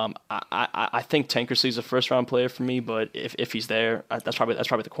 I think Tankersley's a first round player for me, but if he's there, that's probably the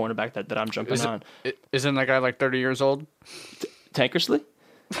cornerback that I'm jumping on. Isn't that guy like 30 years old? Tankersley?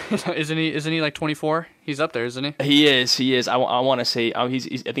 Isn't he like 24? He's up there, isn't he? He is. I want to say I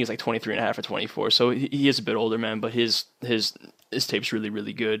think he's like 23 and a half or 24. So he is a bit older, man, but his tape's really,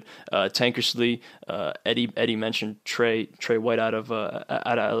 really good. Tankersley, Eddie mentioned Trey White out of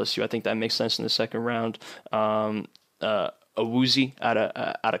LSU. I think that makes sense in the second round. Awuzie out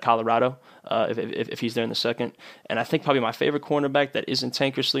of Colorado, if he's there in the second. And I think probably my favorite cornerback that isn't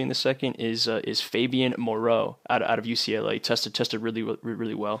Tankersley in the second is Fabian Moreau out of UCLA. Tested really,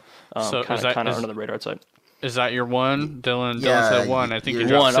 really well. So kind of under the radar type. Is that your one, Dylan? Yeah, Dylan said one. I think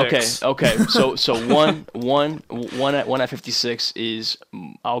you one. dropped 6. Okay. So one at 56 is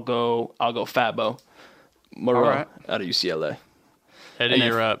I'll go Fabo Moreau out of UCLA. Eddie,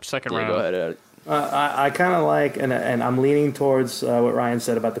 you're up. Second round. Go ahead, Eddie. I kind of like, and I'm leaning towards what Ryan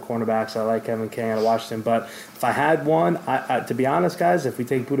said about the cornerbacks. I like Kevin King out of Washington, but if I had one, to be honest, guys, if we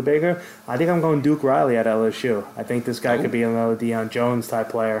take Budda Baker, I think I'm going Duke Riley at LSU. I think this guy could be another Deion Jones type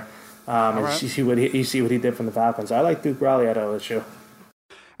player. And you see what he did from the Falcons. I like Duke Riley at LSU.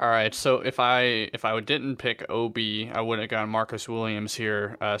 All right, so if I didn't pick OB, I would have gone Marcus Williams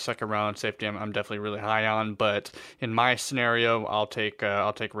here, second round safety. I'm definitely really high on, but in my scenario, I'll take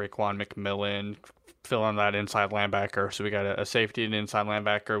Raekwon McMillan, fill in that inside linebacker. So we got a safety and inside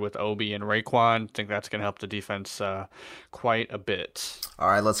linebacker with OB and Raekwon. I think that's going to help the defense quite a bit. All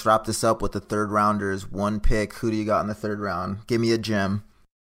right, let's wrap this up with the third rounders. One pick. Who do you got in the third round? Give me a gem.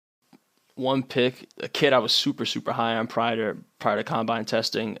 One pick, a kid I was super, super high on prior to combine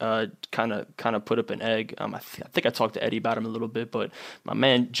testing, kind of put up an egg. I think I talked to Eddie about him a little bit, but my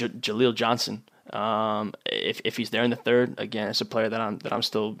man Jaleel Johnson, if he's there in the third, again, it's a player that I'm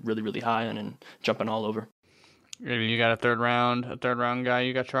still really, really high on and jumping all over. You got a third round guy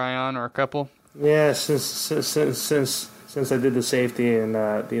you got to try on, or a couple? Yeah, since I did the safety and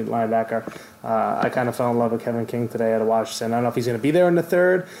the linebacker, I kind of fell in love with Kevin King today out of Washington. I don't know if he's going to be there in the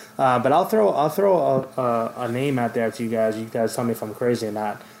third, but I'll throw a name out there to you guys. You guys tell me if I'm crazy or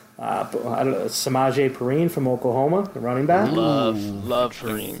not. Samaje Perine from Oklahoma, the running back. Love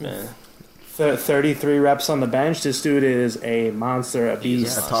Perine, man. 33 reps on the bench. This dude is a monster, a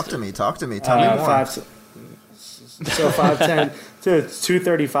beast. Yeah, talk to me. Tell me more. So 5'10" to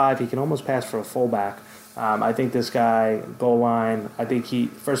 235. He can almost pass for a fullback. I think this guy, goal line, I think he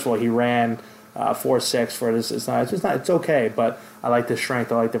ran 4'6" for this. It's okay, but I like the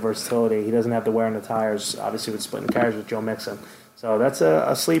strength. I like the versatility. He doesn't have the wear on the tires, obviously, with splitting carries with Joe Mixon. So that's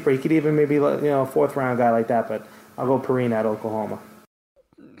a sleeper. He could even maybe, fourth round guy like that, but I'll go Perine at Oklahoma.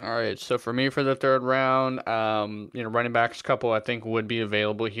 All right, so for me for the third round, running backs couple I think would be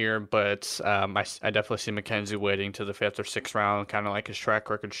available here, but I definitely see McKenzie waiting to the fifth or sixth round, kind of like his track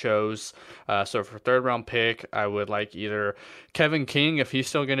record shows. So for third round pick, I would like either Kevin King if he's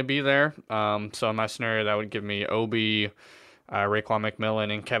still going to be there. So in my scenario, that would give me Obi, Raekwon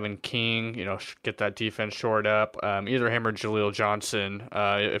McMillan, and Kevin King, get that defense shored up. Either him or Jaleel Johnson,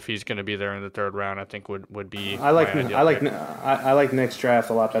 if he's going to be there in the third round, I think would be. I like Nick's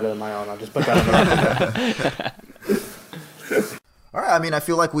draft a lot better than my own. I'll just put that on the All right. I mean, I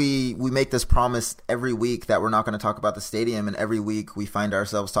feel like we make this promise every week that we're not going to talk about the stadium, and every week we find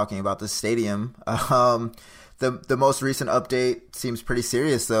ourselves talking about the stadium. The most recent update seems pretty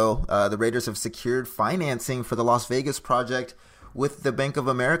serious, though. The Raiders have secured financing for the Las Vegas project with the Bank of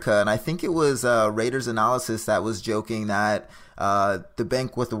America, and I think it was Raiders Analysis that was joking that the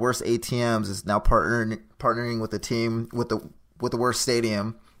bank with the worst ATMs is now partnering with the team with the worst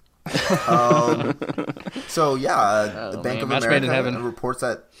stadium. So yeah, the Bank of America reports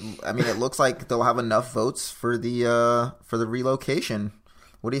that. I mean, it looks like they'll have enough votes for the relocation.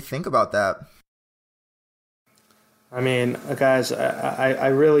 What do you think about that? I mean, guys, I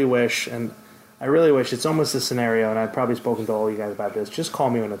really wish, it's almost a scenario, and I've probably spoken to all you guys about this. Just call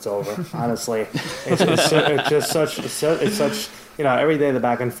me when it's over. Honestly, it's just such every day the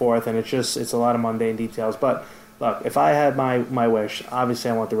back and forth, and it's a lot of mundane details. But look, if I had my wish,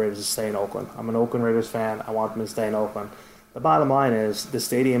 obviously I want the Raiders to stay in Oakland. I'm an Oakland Raiders fan. I want them to stay in Oakland. The bottom line is the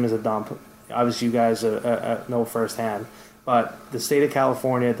stadium is a dump. Obviously, you guys know firsthand. But the state of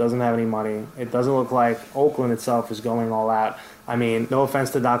California doesn't have any money. It doesn't look like Oakland itself is going all out. I mean, no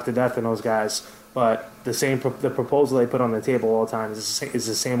offense to Dr. Death and those guys, but the proposal they put on the table all the time is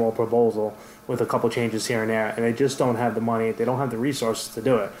the same old proposal with a couple changes here and there, and they just don't have the money. They don't have the resources to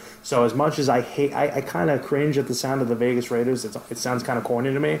do it. So as much as I kind of cringe at the sound of the Vegas Raiders, it sounds kind of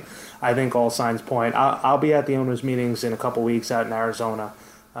corny to me. I think all signs point. I'll be at the owners' meetings in a couple weeks out in Arizona,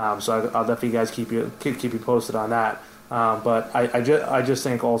 so I'll definitely guys keep you posted on that. But I just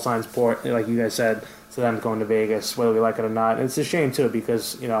think all signs point, like you guys said, to them going to Vegas, whether we like it or not. And it's a shame too,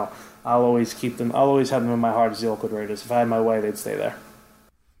 because I'll always keep them. I'll always have them in my heart as the Oakland Raiders. If I had my way, they'd stay there.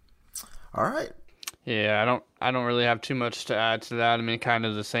 All right. Yeah, I don't really have too much to add to that. I mean, kind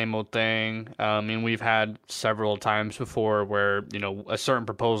of the same old thing. I mean, we've had several times before where, a certain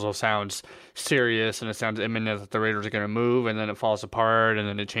proposal sounds serious and it sounds imminent that the Raiders are going to move, and then it falls apart and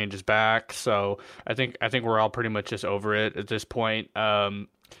then it changes back. So I think we're all pretty much just over it at this point.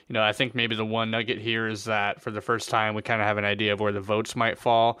 I think maybe the one nugget here is that for the first time we kind of have an idea of where the votes might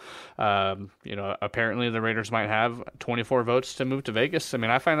fall. Apparently the Raiders might have 24 votes to move to Vegas. I mean,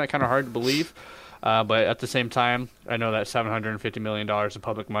 I find that kind of hard to believe. But at the same time, I know that $750 million of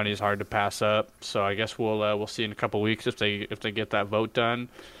public money is hard to pass up. So I guess we'll see in a couple weeks if they get that vote done.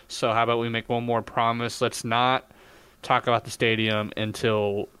 So how about we make one more promise? Let's not talk about the stadium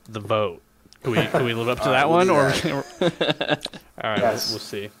until the vote. Can we live up to that one? Or all right, yes. We'll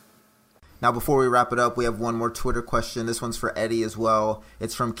see. Now, before we wrap it up, we have one more Twitter question. This one's for Eddie as well.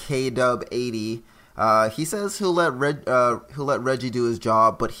 It's from KDub80. He says he'll let Reggie do his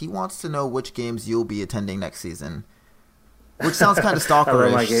job, but he wants to know which games you'll be attending next season. Which sounds kind of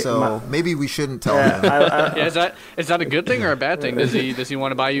stalkerish, so maybe we shouldn't tell him. Is that a good thing or a bad thing? Does he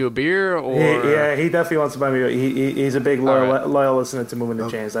want to buy you a beer? Or he definitely wants to buy me. He's a big loyal listener to Moving the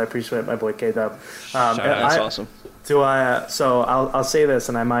Chains. I appreciate my boy K-Dub. That's awesome. So I'll say this,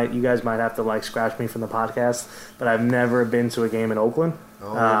 and you guys might have to scratch me from the podcast, but I've never been to a game in Oakland.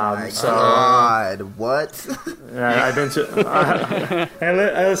 Oh my God! What? I've been to.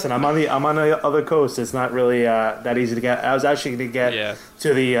 Hey, listen, I'm on the other coast. It's not really that easy to get. I was actually going to get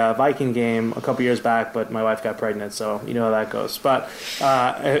to the Viking game a couple years back, but my wife got pregnant, so you know how that goes. But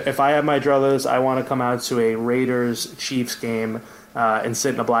if I have my druthers, I want to come out to a Raiders Chiefs game and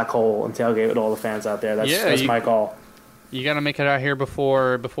sit in a black hole and tailgate with all the fans out there. That's my call. You got to make it out here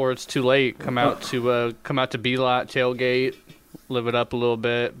before it's too late. Come out to B-Lot tailgate. Live it up a little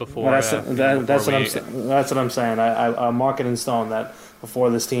bit before. That's what I'm saying. I'll mark it in stone that before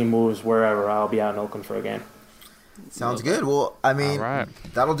this team moves wherever, I'll be out in Oakland for a game. Sounds good. Well, I mean,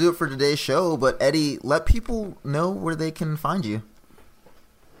 that'll do it for today's show. But Eddie, let people know where they can find you.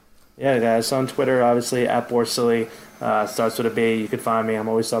 Yeah, guys, on Twitter, obviously at Borsilly, starts with a B. You can find me. I'm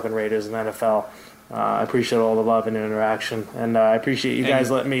always talking Raiders and NFL. I appreciate all the love and interaction, and I appreciate you guys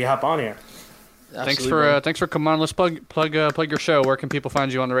letting me hop on here. Thanks for coming on. Let's plug your show. Where can people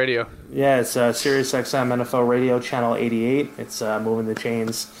find you on the radio? Yeah, it's Sirius XM NFL Radio Channel 88. It's Moving the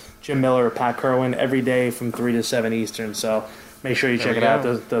Chains. Jim Miller, Pat Kerwin, every day from 3 to 7 Eastern. So make sure you check it out.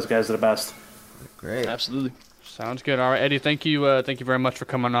 Those guys are the best. Great. Absolutely. Sounds good. All right, Eddie, thank you very much for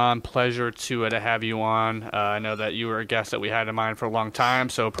coming on. Pleasure to have you on. I know that you were a guest that we had in mind for a long time,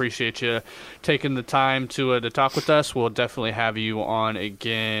 so appreciate you taking the time to talk with us. We'll definitely have you on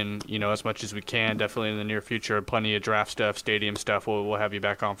again, as much as we can. Definitely in the near future. Plenty of draft stuff, stadium stuff. We'll have you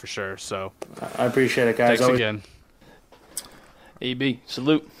back on for sure. So I appreciate it, guys. Thanks again. AB,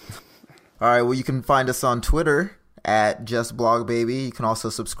 salute. All right, well, you can find us on Twitter at JustBlogBaby. You can also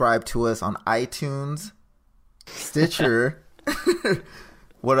subscribe to us on iTunes, Stitcher,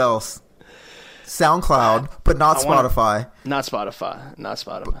 what else? SoundCloud, but not Spotify. Not Spotify.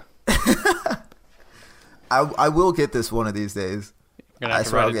 I will get this one of these days. Gonna have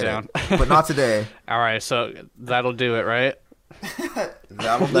to write it down. But not today. All right, so that'll do it, right?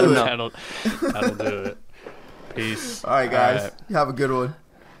 That'll do it. That'll do it. Peace. All right, guys. Have a good one.